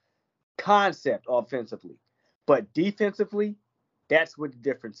type of concept offensively. But defensively, that's what the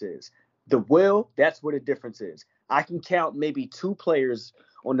difference is. The will, that's what the difference is. I can count maybe 2 players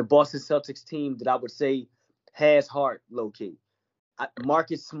on the Boston Celtics team that I would say has heart, low-key.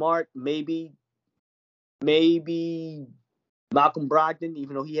 Marcus Smart, maybe Malcolm Brogdon,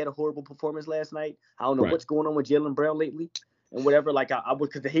 even though he had a horrible performance last night. I don't know what's going on with Jaylen Brown lately and whatever. Like, I would,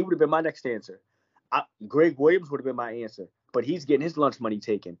 because he would have been my next answer. Greg Williams would have been my answer, but he's getting his lunch money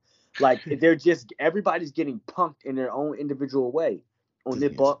taken. Like, everybody's getting punked in their own individual way on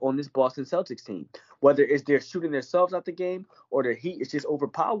this Boston Celtics team. Whether it's they're shooting themselves out the game or the Heat is just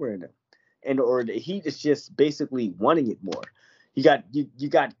overpowering them, or the Heat is just basically wanting it more. You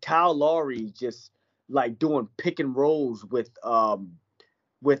got Kyle Lowry just like doing pick and rolls with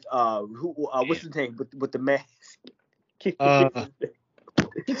what's his name with the mask.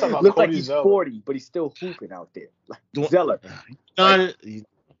 He's talking about Looks Cody like he's Zeller. 40, but he's still hooping out there. Like Zeller.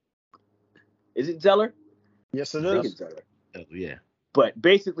 Is it Zeller? Yes, it I think is. it's Zeller. Yeah. But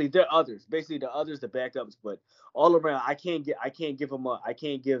basically, they're others. Basically, the others, the backups. But all around, I can't give the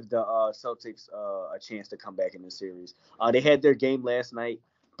Celtics a chance to come back in this series. They had their game last night,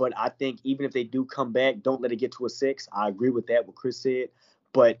 but I think even if they do come back, don't let it get to a 6. I agree with that, what Chris said.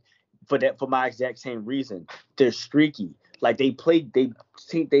 But for my exact same reason, they're streaky. Like they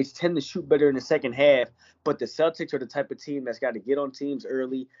tend to shoot better in the second half. But the Celtics are the type of team that's got to get on teams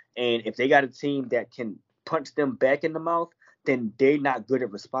early, and if they got a team that can punch them back in the mouth, then they're not good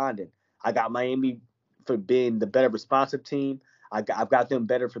at responding. I got Miami for being the better responsive team. I've got them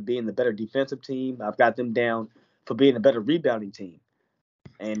better for being the better defensive team. I've got them down for being a better rebounding team.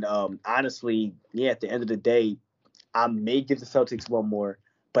 And honestly, at the end of the day, I may give the Celtics one more,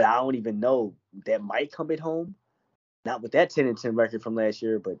 but I don't even know. That might come at home. Not with that 10-10 record from last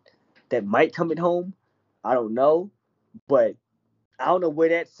year, but that might come at home. I don't know. But I don't know where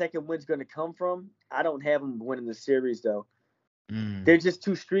that second win's going to come from. I don't have them winning the series though. They're just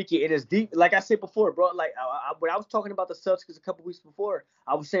too streaky. It is deep. Like I said before, bro. Like when I was talking about the Celtics a couple weeks before,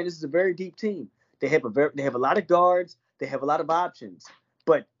 I was saying this is a very deep team. They have a lot of guards. They have a lot of options,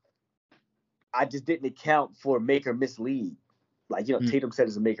 but I just didn't account for make or miss lead. Like Tatum said,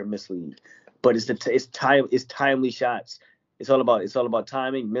 it's a make or miss lead, but it's timely shots. It's all about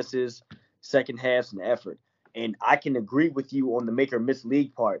timing, misses, second halves, and effort. And I can agree with you on the make or miss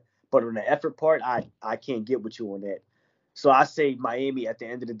league part, but on the effort part, I can't get with you on that. So I say Miami at the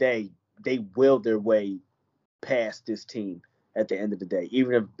end of the day, they willed their way past this team at the end of the day,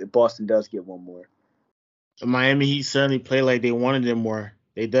 even if Boston does get one more. Miami Heat certainly play like they wanted it more.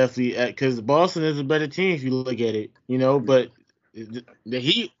 They definitely, because Boston is a better team if you look at it, but the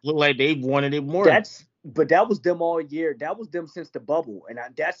Heat look like they wanted it more. But that was them all year. That was them since the bubble, and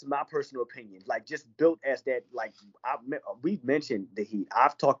that's my personal opinion. Like just built as that. Like we've mentioned the Heat.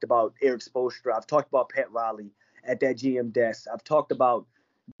 I've talked about Eric Spoelstra. I've talked about Pat Riley at that GM desk. I've talked about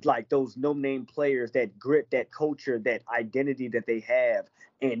like those no-name players, that grit, that culture, that identity that they have,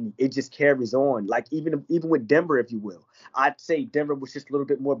 and it just carries on. Like even with Denver, if you will, I'd say Denver was just a little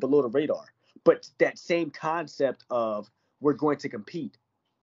bit more below the radar. But that same concept of we're going to compete.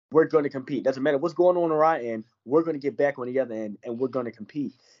 We're going to compete. Doesn't matter what's going on our end. We're going to get back on the other end, and we're going to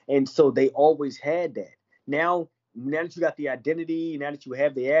compete. And so they always had that. Now that you got the identity, now that you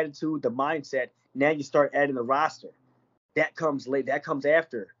have the attitude, the mindset, now you start adding the roster. That comes late. That comes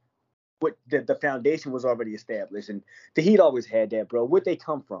after what the foundation was already established. And the Heat always had that, bro. Where'd they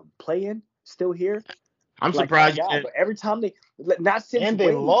come from? Play-in? Still here? I'm surprised. But every time not since and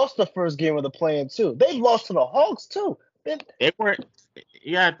they lost the first game of the play-in too. They lost to the Hawks too. They weren't.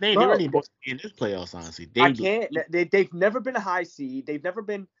 Yeah, I think they really supposed to be in this playoffs. Honestly, They've never been a high seed. They've never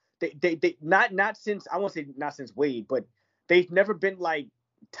been. They not since, I won't say not since Wade, but they've never been like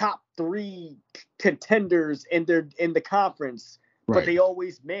top 3 contenders in the conference. Right. But they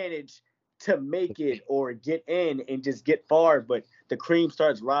always manage to make it or get in and just get far. But the cream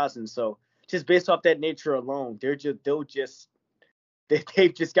starts rising. So just based off that nature alone, they've just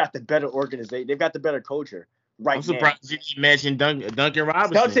got the better organization. They've got the better culture. Right. I'm surprised you didn't mention Duncan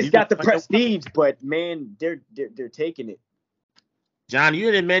Robinson. Celtics got the prestige, but man, they're taking it. John, you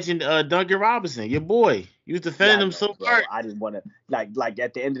didn't mention Duncan Robinson, your boy. You was defending him so hard. I didn't want to like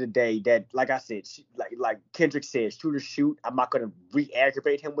at the end of the day that, like I said, like Kendrick said, shoot or shoot. I'm not gonna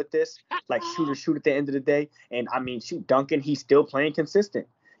re-aggravate him with this. Like shoot or shoot at the end of the day. And I mean, shoot, Duncan, he's still playing consistent.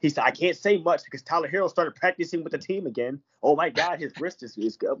 I can't say much because Tyler Hero started practicing with the team again. Oh my God, his wrist is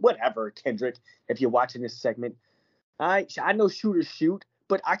good. Whatever, Kendrick, if you're watching this segment. All right, I know shooters shoot,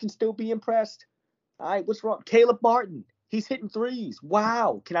 but I can still be impressed. All right, what's wrong? Caleb Martin, he's hitting threes.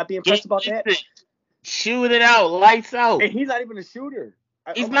 Wow, can I be impressed about that? Shoot it out, lights out. And he's not even a shooter.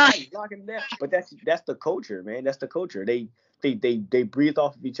 He's not. He's knocking down. But that's the culture, man. That's the culture. They breathe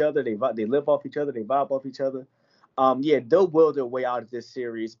off of each other. They live off each other. They vibe off each other. Yeah, they'll will their way out of this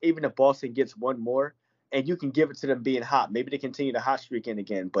series, even if Boston gets one more, and you can give it to them being hot. Maybe they continue the hot streak in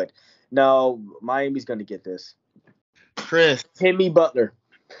again, but no, Miami's going to get this. Chris. Himmy Butler,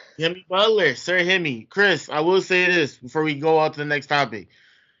 Sir Himmy. Chris, I will say this before we go on to the next topic.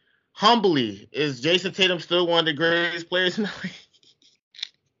 Humbly, is Jason Tatum still one of the greatest players in the league?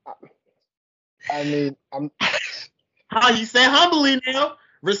 I mean, How you say humbly now?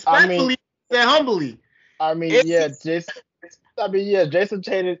 Respectfully, say humbly. Jason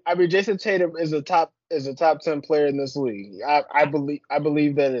Tatum. Jason Tatum is a top 10 player in this league. I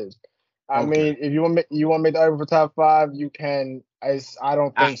believe that is. I mean, if you want to make the argument for top 5, you can. I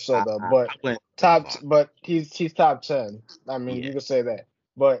don't think so though. But he's top 10. I mean, you can say that.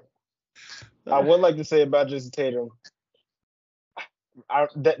 But I would like to say about Jason Tatum,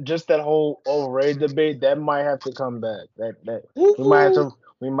 that whole overrated debate that might have to come back. That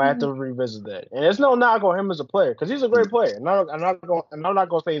we might have to revisit that. And there's no knock on him as a player because he's a great player. I'm not going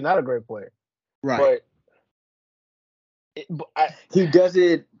to say he's not a great player. Right. He does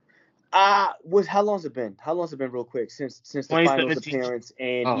it. How long's it been? How long's it been, real quick, since the finals appearance,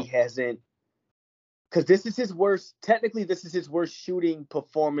 and he hasn't? Because this is his worst. Technically, this is his worst shooting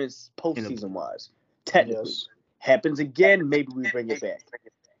performance postseason wise. Technically, happens again. Maybe we bring it back.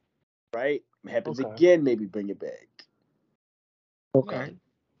 Right? Happens again. Maybe bring it back. Okay.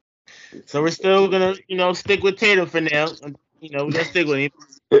 So we're still gonna, stick with Tatum for now. We're gonna stick with him.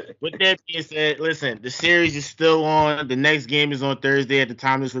 With that being said, listen, the series is still on. The next game is on Thursday at the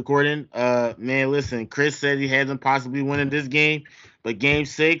time of this recording. Man, listen, Chris said he has them possibly winning this game, but game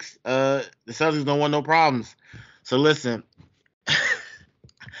 6, the Celtics don't want no problems. So listen,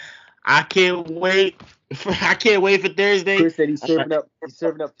 I can't wait I can't wait for Thursday. Chris said he's serving up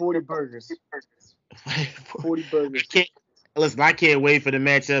 40 burgers. 40 I burgers. can't listen. I can't wait for the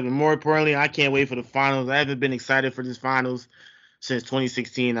matchup, and more importantly, I can't wait for the finals. I haven't been excited for this finals since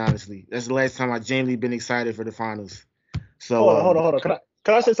 2016. Honestly, that's the last time I genuinely been excited for the finals. So, Hold on.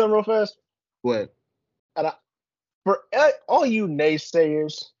 Can I say something real fast? What? And for all you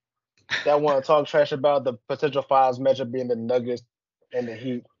naysayers that want to talk trash about the potential finals matchup being the Nuggets and the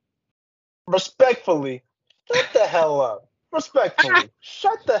Heat, respectfully, shut the hell up. Respectfully,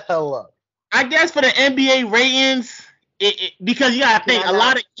 shut the hell up. I guess for the NBA ratings, because you gotta think a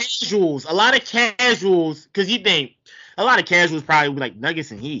lot of casuals, because you think a lot of casuals probably would like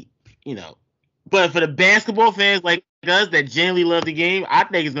Nuggets and Heat, But for the basketball fans like us that genuinely love the game, I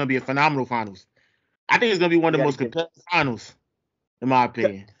think it's gonna be a phenomenal finals. I think it's gonna be one of the most competitive finals, in my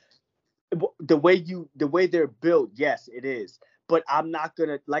opinion. The way they're built, yes, it is. But I'm not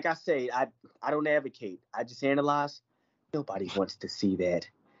gonna, like I say, I don't advocate. I just analyze. Nobody wants to see that.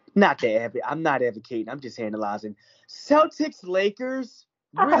 I'm not advocating. I'm just analyzing. Celtics Lakers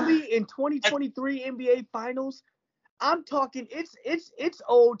really in 2023 NBA Finals. I'm talking. It's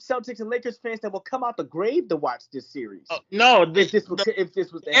old Celtics and Lakers fans that will come out the grave to watch this series. No, if this was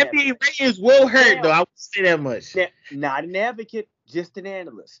the NBA ratings will hurt though. I would say that much. Not an advocate, just an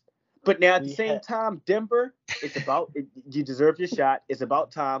analyst. But now at the same time, Denver, it's about you deserve your shot. It's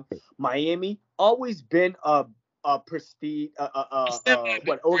about time. Miami always been a prestige,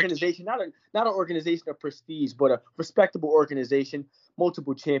 organization? Not an organization of prestige, but a respectable organization.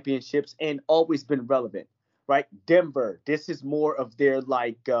 Multiple championships and always been relevant, right? Denver, this is more of their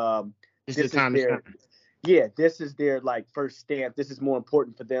this is their like first stamp. This is more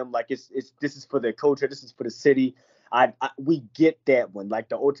important for them. Like this is for their culture. This is for the city. We get that one, like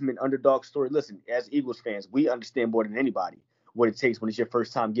the ultimate underdog story. Listen, as Eagles fans, we understand more than anybody what it takes when it's your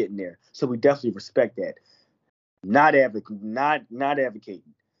first time getting there. So we definitely respect that. Not advocating.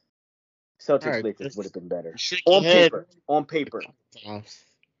 Celtics Lakers would have been better on paper.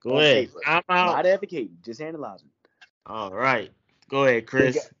 Go ahead. I'm out. Not advocating, just analyzing. All right, go ahead,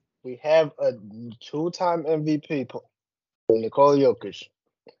 Chris. We have a 2-time MVP, Nikola Jokic.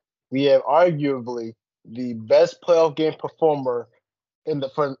 We have arguably the best playoff game performer in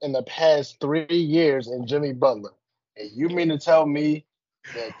the past 3 years in Jimmy Butler. And you mean to tell me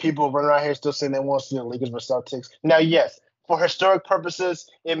that people running around here still saying they want to see the Lakers versus Celtics? Now, yes, for historic purposes,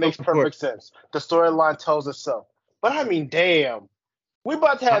 it makes perfect sense. The storyline tells itself. But I mean, damn, we're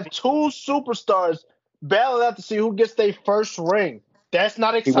about to have 2 superstars battling out to see who gets their first ring. That's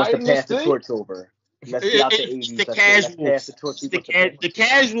not exciting. He wants to pass the torch over. Let's get out the 80s. The casuals. The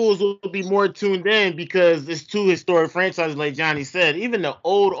casuals will be more tuned in because it's 2 historic franchises, like Johnny said. Even the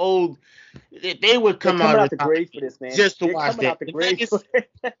old, they would come out the grave for this, man. Just to watch that.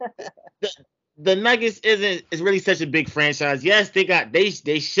 The Nuggets is really such a big franchise. Yes,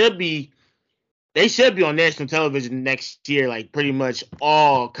 they should be on national television next year, like pretty much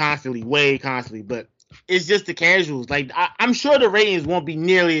way constantly. But it's just the casuals. Like I'm sure the ratings won't be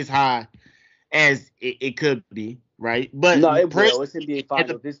nearly as high as it could be, right? But no, it will. It's NBA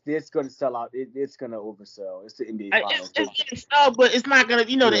Finals. It's going to sell out. It's going to oversell. It's the NBA Finals. It's but it's not going to.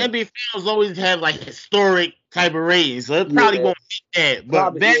 The NBA Finals always have like historic type of ratings, so it probably won't hit that.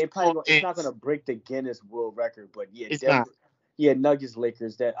 But it's not going to break the Guinness World Record. But yeah, it's not. Yeah, Nuggets,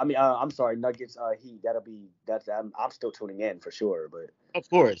 Lakers. I'm sorry, Nuggets, Heat. I'm still tuning in for sure. But of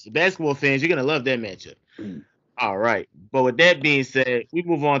course, the basketball fans, you're gonna love that matchup. All right. But with that being said, we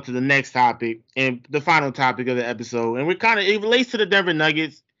move on to the next topic and the final topic of the episode. And it relates to the Denver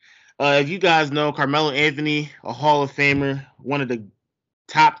Nuggets. If you guys know, Carmelo Anthony, a Hall of Famer, one of the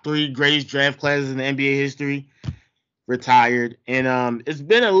top 3 greatest draft classes in the NBA history, retired. And it's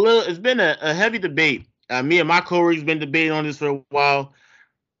been a heavy debate. Me and my coworkers been debating on this for a while.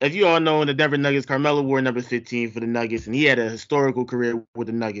 If you all know, in the Denver Nuggets, Carmelo wore number 15 for the Nuggets, and he had a historical career with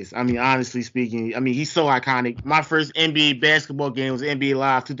the Nuggets. I mean, honestly speaking, he's so iconic. My first NBA basketball game was NBA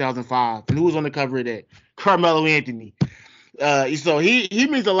Live 2005, and who was on the cover of that? Carmelo Anthony. So he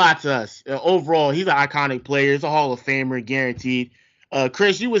means a lot to us. Overall, he's an iconic player. He's a Hall of Famer, guaranteed.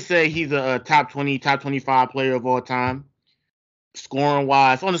 Chris, you would say he's a top 20, top 25 player of all time,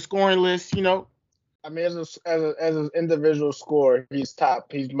 scoring-wise. On the scoring list, I mean, as an individual scorer, he's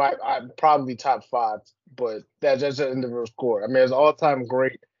top. I'm probably top 5, but that's just an individual scorer. I mean, as an all-time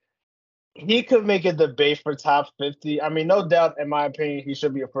great, he could make a debate for top 50. I mean, no doubt, in my opinion, he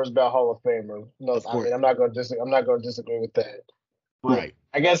should be a first ballot Hall of Famer. No, I mean, I'm not going to disagree with that. But right.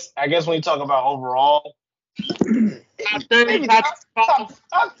 I guess when you talk about overall, top 30,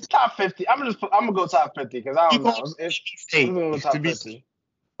 top 50. I'm gonna go top 50 because I don't know. It's top 50.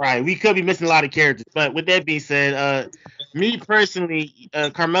 Right, we could be missing a lot of characters, but with that being said, me personally,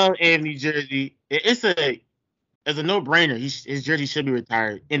 Carmelo Anthony jersey, it's a no-brainer. His jersey should be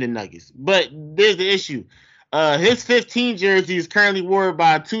retired in the Nuggets, but there's the issue. His 15 jersey is currently worn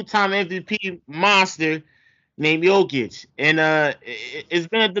by a two-time MVP monster named Jokic, and it's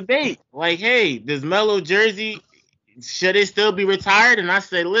been a debate. Like, hey, does Melo jersey should it still be retired? And I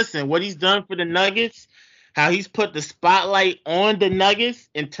say, listen, what he's done for the Nuggets, how he's put the spotlight on the Nuggets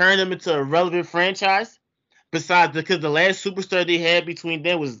and turned them into a relevant franchise. Besides, because the last superstar they had between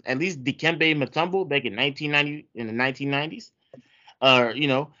them was at least Dikembe Mutombo back in 1990 in the 1990s.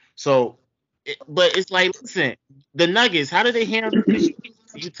 So, but it's like, listen, the Nuggets, how do they handle this situation?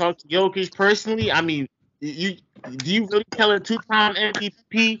 You talk to Jokic personally. I mean, you do you really tell a two-time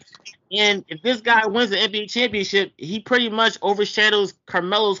MVP? And if this guy wins the NBA championship, he pretty much overshadows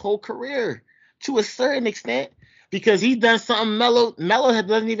Carmelo's whole career to a certain extent because he's done something Melo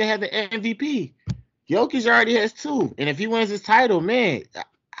doesn't even have an MVP. Jokic already has two, and if he wins his title, man,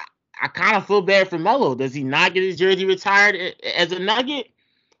 I kind of feel bad for Melo. Does he not get his jersey retired as a Nugget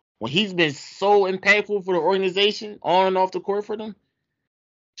when he's been so impactful for the organization on and off the court for them?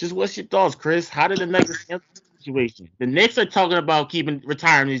 Just what's your thoughts, Chris? How did the Nuggets handle the situation? The Knicks are talking about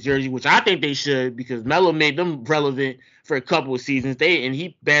retiring his jersey, which I think they should because Melo made them relevant for a couple of seasons. And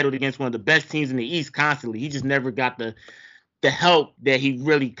he battled against one of the best teams in the East constantly. He just never got the help that he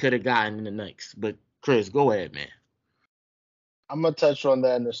really could have gotten in the Knicks. But Chris, go ahead, man. I'm gonna touch on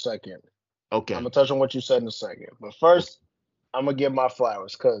that in a second. Okay. I'm gonna touch on what you said in a second. But first, I'm gonna give my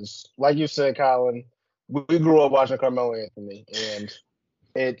flowers because, like you said, Colin, we grew up watching Carmelo Anthony, and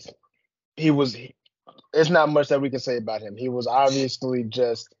it's not much that we can say about him. He was obviously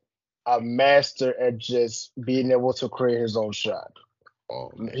just a master at just being able to create his own shot.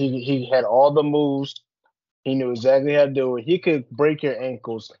 He had all the moves. He knew exactly how to do it. He could break your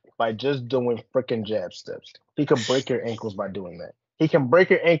ankles by just doing freaking jab steps. He could break your ankles by doing that. He can break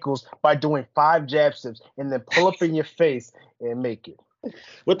your ankles by doing 5 jab steps and then pull up in your face and make it.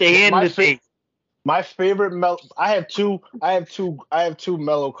 With the hand in the face. My favorite I have two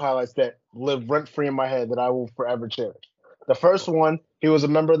Melo highlights that live rent free in my head that I will forever cherish. The first one, he was a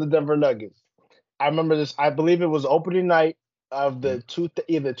member of the Denver Nuggets. I remember this. I believe it was opening night of the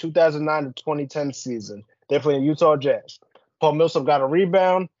either 2009 or 2010 season. They're playing Utah Jazz. Paul Millsap got a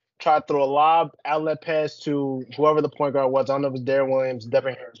rebound, tried to throw a lob, outlet pass to whoever the point guard was. I don't know if it was Darren Williams,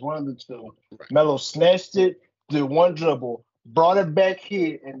 Devin Harris, one of the two. Melo snatched it, did one dribble, brought it back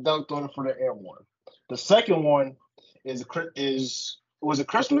here, and dunked on it for the air one. The second one was it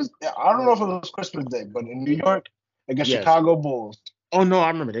Christmas? I don't know if it was Christmas Day, but in New York against Chicago Bulls. Oh no, I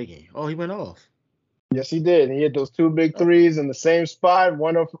remember that game. Oh, he went off. Yes, he did. He hit those 2 big threes in the same spot,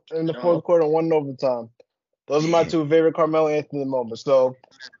 one in the fourth quarter and one in overtime. Those are my 2 favorite Carmelo Anthony moments. So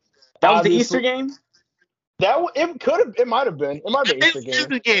that was the Easter game. It might have been Easter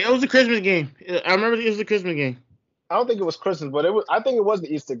game. It was a Christmas game. I remember it was a Christmas game. I don't think it was Christmas, but I think it was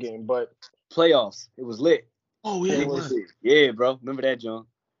the Easter game. But playoffs, it was lit. Oh yeah, it was. Yeah, bro. Remember that, John?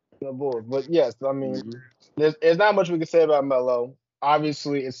 But yes, I mean, there's not much we can say about Melo.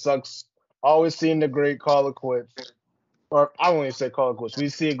 Obviously, it sucks. Always seeing the great call it quits. Or I won't even say call it quits. We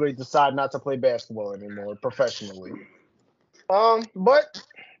see a great decide not to play basketball anymore professionally. But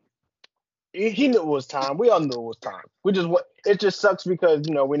he knew it was time. We all knew it was time. It just sucks because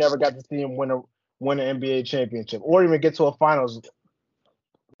we never got to see him win an NBA championship or even get to a finals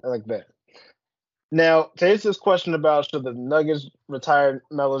like that. Now, to answer this question about should the Nuggets retire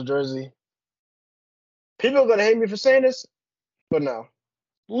Melo's jersey, people are gonna hate me for saying this, but no,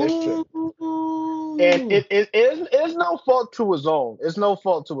 it's true. And it is no fault to his own. It's no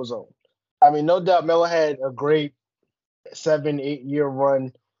fault to his own. I mean, no doubt Melo had a great 7-8 year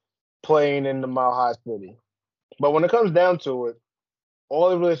run playing in the Mile High City. But when it comes down to it,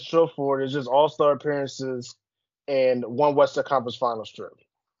 all he really show for it is just all-star appearances and one Western Conference Finals trip.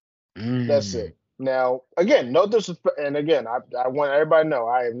 That's it. Now, again, no disrespect. And again, I want everybody to know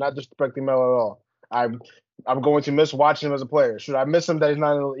I am not disrespecting Melo at all. I'm going to miss watching him as a player. Should I miss him that he's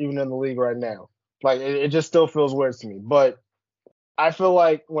not even in the league right now? Like, it just still feels weird to me. But I feel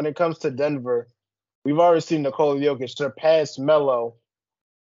like when it comes to Denver, we've already seen Nikola Jokic surpass Melo.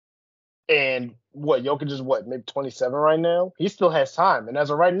 And Jokic is maybe 27 right now? He still has time. And as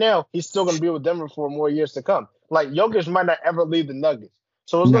of right now, he's still going to be with Denver for more years to come. Like, Jokic might not ever leave the Nuggets.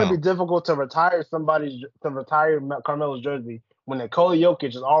 So it's going to be difficult to retire Carmelo's jersey when Nikola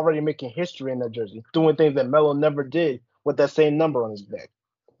Jokic is already making history in that jersey, doing things that Melo never did with that same number on his back.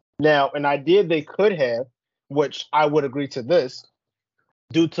 Now, an idea they could have, which I would agree to this,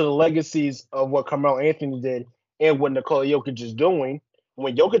 due to the legacies of what Carmelo Anthony did and what Nikola Jokic is doing,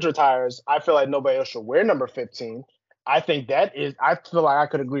 when Jokic retires, I feel like nobody else should wear number 15. I feel like I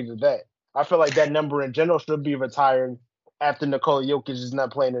could agree to that. I feel like that number in general should be retired after Nikola Jokic is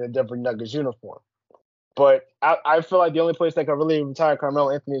not playing in a Denver Nuggets uniform. But I feel like the only place that can really retire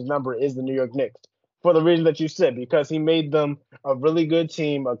Carmelo Anthony's number is the New York Knicks, for the reason that you said, because he made them a really good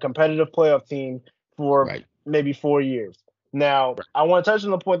team, a competitive playoff team for maybe 4 years. Now, I want to touch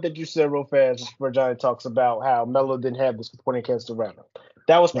on the point that you said real fast, where Johnny talks about how Melo didn't have the supporting cast around him.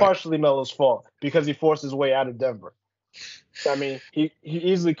 That was partially Melo's fault because he forced his way out of Denver. I mean, he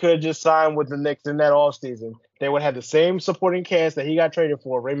easily could have just signed with the Knicks in that offseason. They would have the same supporting cast that he got traded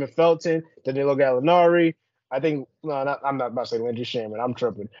for: Raymond Felton, Danilo Gallinari. I'm not about to say Landry Shaman. I'm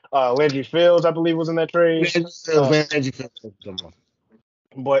tripping. Landry Fields, I believe, was in that trade. Landry Fields.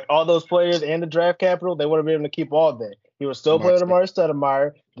 But all those players and the draft capital, they would have been able to keep all that. He would still play with Amari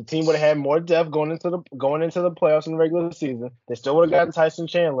Stoudemire. The team would have had more depth going into the playoffs in the regular season. They still would have gotten Tyson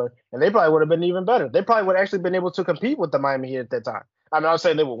Chandler, and they probably would have been even better. They probably would have actually been able to compete with the Miami Heat at that time. I mean, I was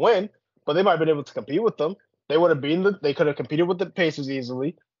saying they would win, but they might have been able to compete with them. They would have They could have competed with the Pacers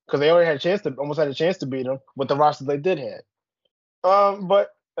easily because they already almost had a chance to beat them with the roster they did have.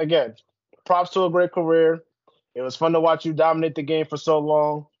 But again, props to a great career. It was fun to watch you dominate the game for so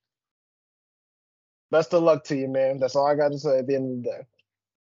long. Best of luck to you, man. That's all I got to say at the end of the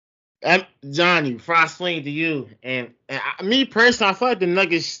day. Johnny, before I swing to you, me personally, I feel like the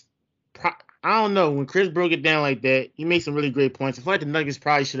Nuggets, I don't know, when Chris broke it down like that, he made some really great points. I feel like the Nuggets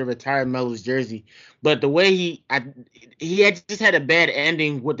probably should have retired Melo's jersey, but the way he had just had a bad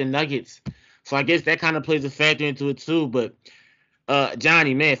ending with the Nuggets, so I guess that kind of plays a factor into it too. But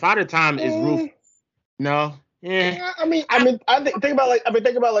Johnny, man, Father Time is roof. No, yeah. Think about it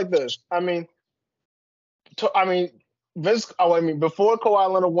like this. Before Kawhi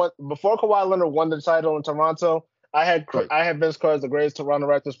Leonard won the title in Toronto, I had Vince Carter as the greatest Toronto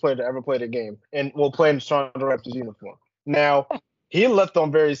Raptors player to ever play the game, and will play in the Toronto Raptors uniform. Now, he left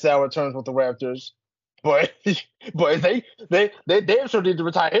on very sour terms with the Raptors, but they damn sure need to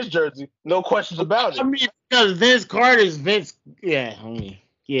retire his jersey. No questions about it. I mean, because Vince Carter's Vince, yeah,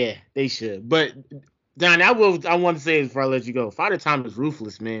 they should. But Don, I want to say this before I let you go. Father Time is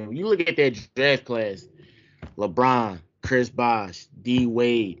ruthless, man. When you look at that draft class, LeBron, Chris Bosh, D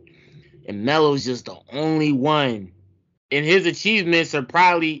Wade, and Melo's just the only one. And his achievements are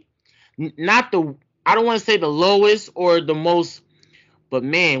probably not I don't want to say the lowest or the most, but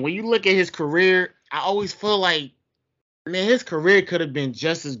man, when you look at his career, I always feel like, man, his career could have been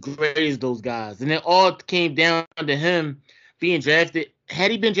just as great as those guys. And it all came down to him being drafted. Had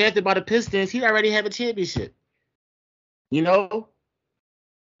he been drafted by the Pistons, he'd already have a championship. You know?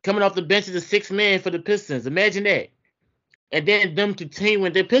 Coming off the bench as a sixth man for the Pistons. Imagine that. And then them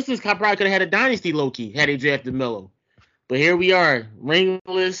continuing. The Pistons probably could have had a dynasty low-key had they drafted Melo. But here we are.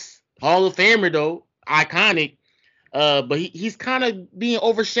 Ringless, Hall of Famer, though. Iconic. But he's kind of being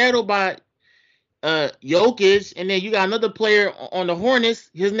overshadowed by Jokic. And then you got another player on the Hornets.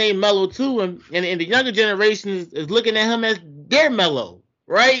 His name Melo, too. And the younger generation is looking at him as their Melo.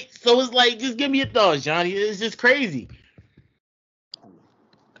 Right? So it's like, just give me your thoughts, Johnny. It's just crazy.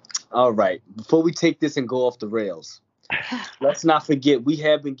 All right. Before we take this and go off the rails, let's not forget we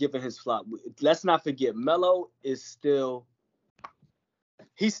have been given his flop. Let's not forget Melo is still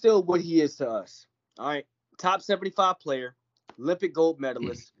what he is to us. All right. Top 75 player, Olympic gold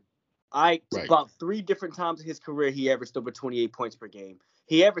medalist. All right. About 3 different times in his career, he averaged over 28 points per game.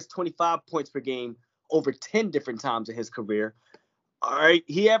 He averaged 25 points per game over 10 different times in his career. All right.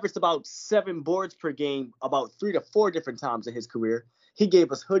 He averaged about 7 boards per game about 3 to 4 different times in his career. He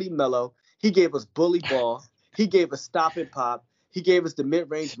gave us Hoodie Melo. He gave us Bully Ball. He gave us Stop and Pop. He gave us the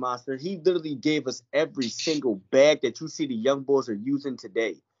mid-range monster. He literally gave us every single bag that you see the young boys are using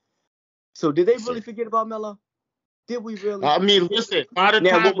today. So did they really forget about Melo? Did we really? I mean, listen.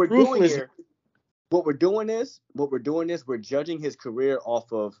 Now what we're doing is we're judging his career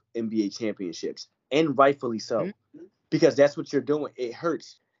off of NBA championships, and rightfully so, because that's what you're doing. It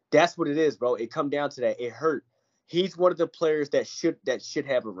hurts. That's what it is, bro. It come down to that. It hurt. He's one of the players that should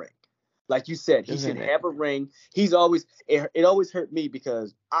have a ring. Like you said, he should have a ring. It always hurt me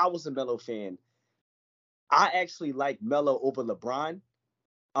because I was a Melo fan. I actually like Melo over LeBron.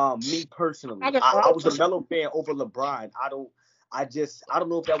 Me personally, I was a Melo fan over LeBron. I don't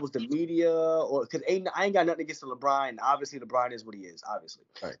know if that was the media or because I ain't got nothing against LeBron. Obviously, LeBron is what he is, obviously.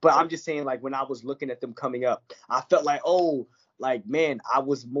 Right. But I'm just saying, like when I was looking at them coming up, I felt like, man, I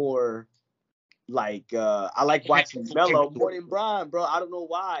was more. Like I like watching Melo more than Brian, bro. I don't know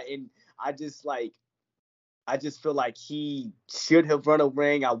why, and I just like I just feel like he should have run a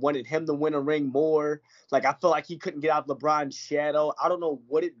ring. I wanted him to win a ring more. Like, I feel like he couldn't get out of LeBron's shadow. I don't know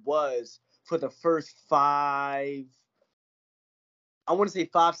what it was for the first I want to say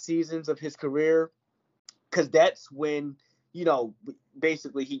 5 seasons of his career, because that's when,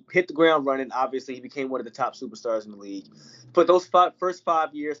 basically he hit the ground running. Obviously, he became one of the top superstars in the league. But those first 4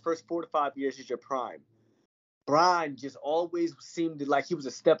 to 5 years is your prime. Brian just always seemed like he was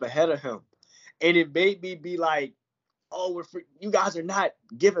a step ahead of him. And it made me be like, oh, you guys are not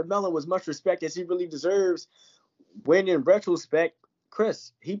giving Melo as much respect as he really deserves. When in retrospect,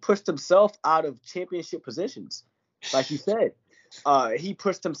 Chris, he pushed himself out of championship positions. Like you said, he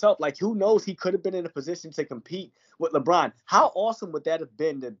pushed himself. Like, who knows? He could have been in a position to compete with LeBron. How awesome would that have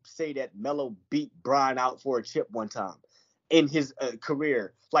been to say that Melo beat Brian out for a chip one time in his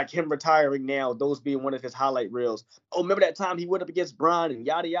career? Like him retiring now, those being one of his highlight reels. Oh, remember that time he went up against Brian and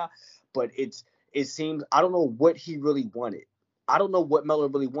yada yada. But it seems, I don't know what he really wanted. I don't know what Melo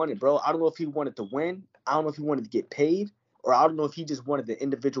really wanted, bro. I don't know if he wanted to win. I don't know if he wanted to get paid, or I don't know if he just wanted the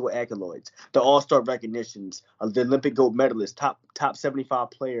individual accolades, the all-star recognitions, the Olympic gold medalist, top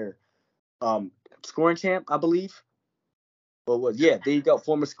 75 player, scoring champ, I believe. There you go,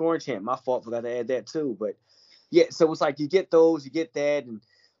 former scoring champ. My fault, forgot to add that too. But yeah, so it's like you get that, and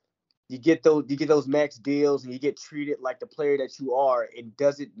you get those max deals, and you get treated like the player that you are. It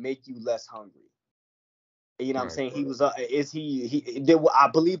doesn't make you less hungry. You know what I'm saying? He was, I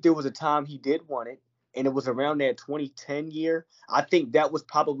believe there was a time he did want it, and it was around that 2010 year. I think that was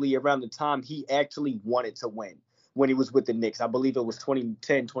probably around the time he actually wanted to win when he was with the Knicks. I believe it was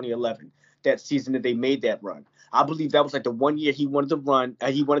 2010, 2011, that season that they made that run. I believe that was like the one year he wanted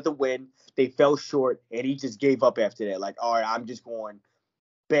to win. They fell short, and he just gave up after that. Like, all right, I'm just going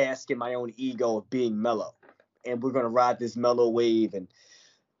bask in my own ego of being Melo, and we're going to ride this Melo wave. And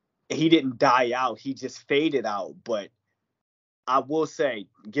he didn't die out. He just faded out. But I will say,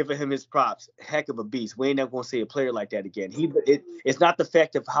 giving him his props, heck of a beast. We ain't never going to see a player like that again. It's not the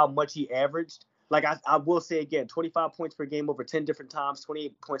fact of how much he averaged. Like, I will say again, 25 points per game over 10 different times,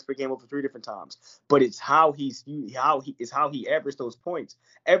 28 points per game over 3 different times. But it's how he averaged those points.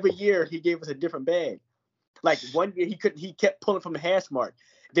 Every year he gave us a different bag. Like, one year he kept pulling from the hash mark.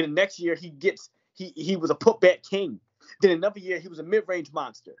 Then the next year he was a putback king. Then another year he was a mid-range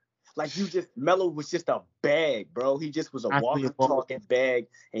monster. Like, Melo was just a bag, bro. He just was a walking, talking bag,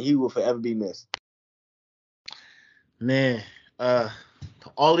 and he will forever be missed. Man,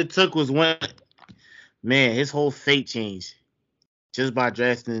 all it took was his whole fate changed just by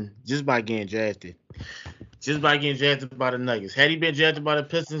getting drafted. Just by getting drafted by the Nuggets. Had he been drafted by the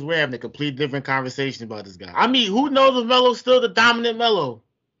Pistons, we're having a complete different conversation about this guy. I mean, who knows if Melo's still the dominant Melo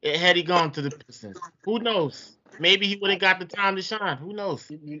had he gone to the Pistons? Who knows? Maybe he would have got the time to shine. Who knows?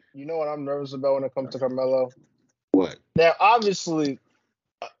 You know what I'm nervous about when it comes to Carmelo? What? Now, obviously,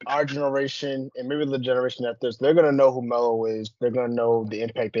 our generation and maybe the generation after us, they're gonna know who Melo is. They're gonna know the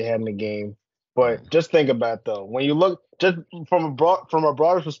impact they had in the game. But just think about it, though, when you look just from a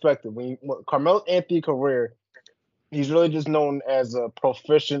broader perspective, when Carmelo Anthony's career, he's really just known as a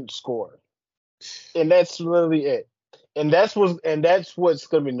proficient scorer, and that's really it. And that's what's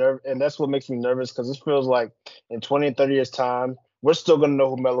gonna be and that's what makes me nervous, because it feels like in 20 and 30 years time, we're still gonna know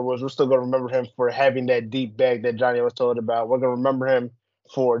who Melo was. We're still gonna remember him for having that deep bag that Johnny was told about. We're gonna remember him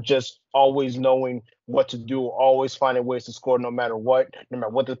for just always knowing what to do, always finding ways to score no matter what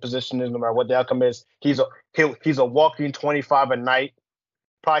the position is, no matter what the outcome is. He's a walking 25 a night.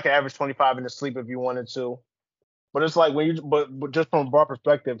 Probably could average 25 in his sleep if you wanted to. But it's like but just from a broad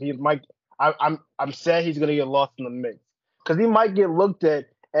perspective, he might. I'm sad he's gonna get lost in the mix, because he might get looked at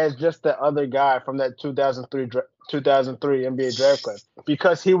as just the other guy from that 2003 NBA draft class,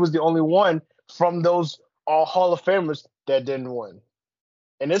 because he was the only one from those all Hall of Famers that didn't win,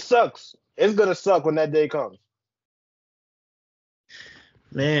 and it sucks. It's gonna suck when that day comes.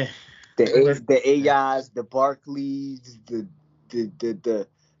 Man, the AIs, the Barkleys, the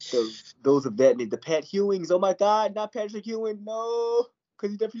those of that name, the Pat Hewings. Oh my God, not Patrick Ewing, no,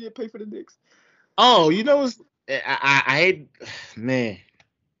 because he definitely didn't play for the Knicks. Oh, you know, I hate, man,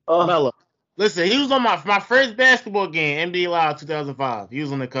 Melo. Listen, he was on my first basketball game, NBA Live 2005. He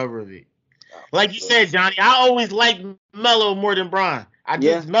was on the cover of it. Like you said, Johnny, I always liked Melo more than Bron.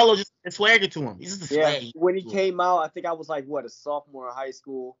 Melo just a swagger to him. He's just a swagger. When he came out, I think I was like, a sophomore in high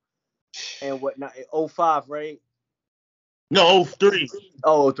school, and whatnot. 05, right? No, 03.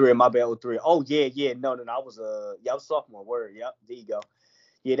 Oh, 03, my bad, 03. Oh, yeah, no, I was I was sophomore, word, yep, there you go.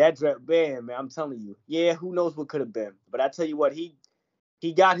 Yeah, that draft, man, I'm telling you. Yeah, who knows what could have been. But I tell you what, he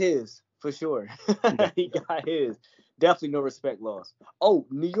got his, for sure. He got his. Definitely no respect lost. Oh,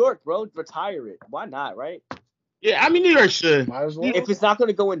 New York, bro, retire it. Why not, right? Yeah, I mean, New York should. Might as well. If it's not going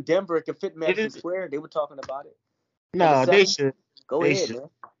to go in Denver, it can fit Madison is- Square. They were talking about it. No, they 7? should. Go They ahead, should. man.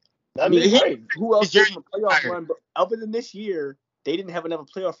 I That'd mean, be great. who else It's gave them a playoff Jersey run? But other than this year, they didn't have another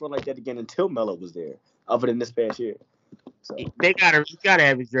playoff run like that again until Melo was there. Other than this past year, so He gotta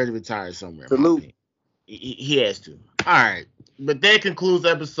have his jersey retired somewhere. in my salute. opinion. He has to. All right. But that concludes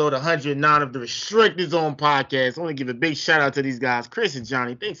episode 109 of the Restricted Zone podcast. I want to give a big shout out to these guys, Chris and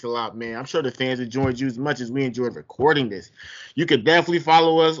Johnny. Thanks a lot, man. I'm sure the fans enjoyed you as much as we enjoyed recording this. You can definitely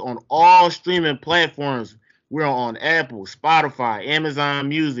follow us on all streaming platforms. We're on Apple, Spotify, Amazon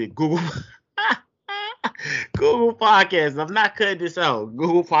Music, Google Google Podcasts. I'm not cutting this out.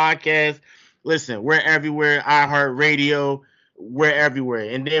 Google Podcasts. Listen, we're everywhere. iHeartRadio. We're everywhere.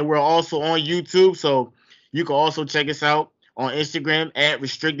 And then we're also on YouTube. So you can also check us out on Instagram at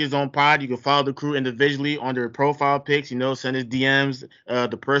Restricted Zone Pod. You can follow the crew individually on their profile pics. Send us DMs,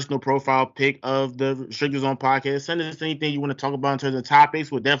 the personal profile pic of the Restricted Zone Podcast. Send us anything you want to talk about in terms of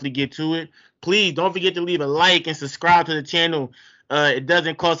topics. We'll definitely get to it. Please don't forget to leave a like and subscribe to the channel. It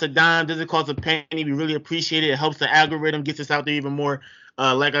doesn't cost a dime, doesn't cost a penny. We really appreciate it. It helps the algorithm, gets us out there even more.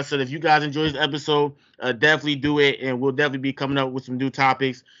 Like I said, if you guys enjoyed this episode, definitely do it, and we'll definitely be coming up with some new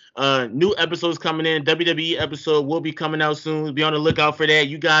topics. New episodes coming in. WWE episode will be coming out soon. Be on the lookout for that.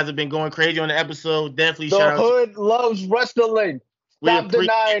 You guys have been going crazy on the episode. Definitely The shout out. hood loves wrestling. Stop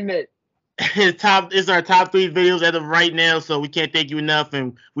denying it. It's our top 3 videos as of right now, so we can't thank you enough,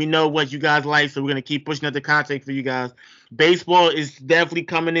 and we know what you guys like, so we're gonna keep pushing out the content for you guys. Baseball is definitely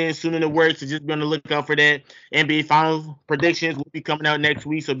coming in soon in the works, so just be on the lookout for that. NBA Finals predictions will be coming out next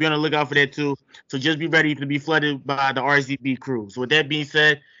week, so be on the lookout for that too. So just be ready to be flooded by the RZB crew. So with that being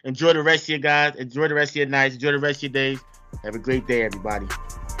said, enjoy the rest of your guys, enjoy the rest of your nights, enjoy the rest of your days. Have a great day, everybody.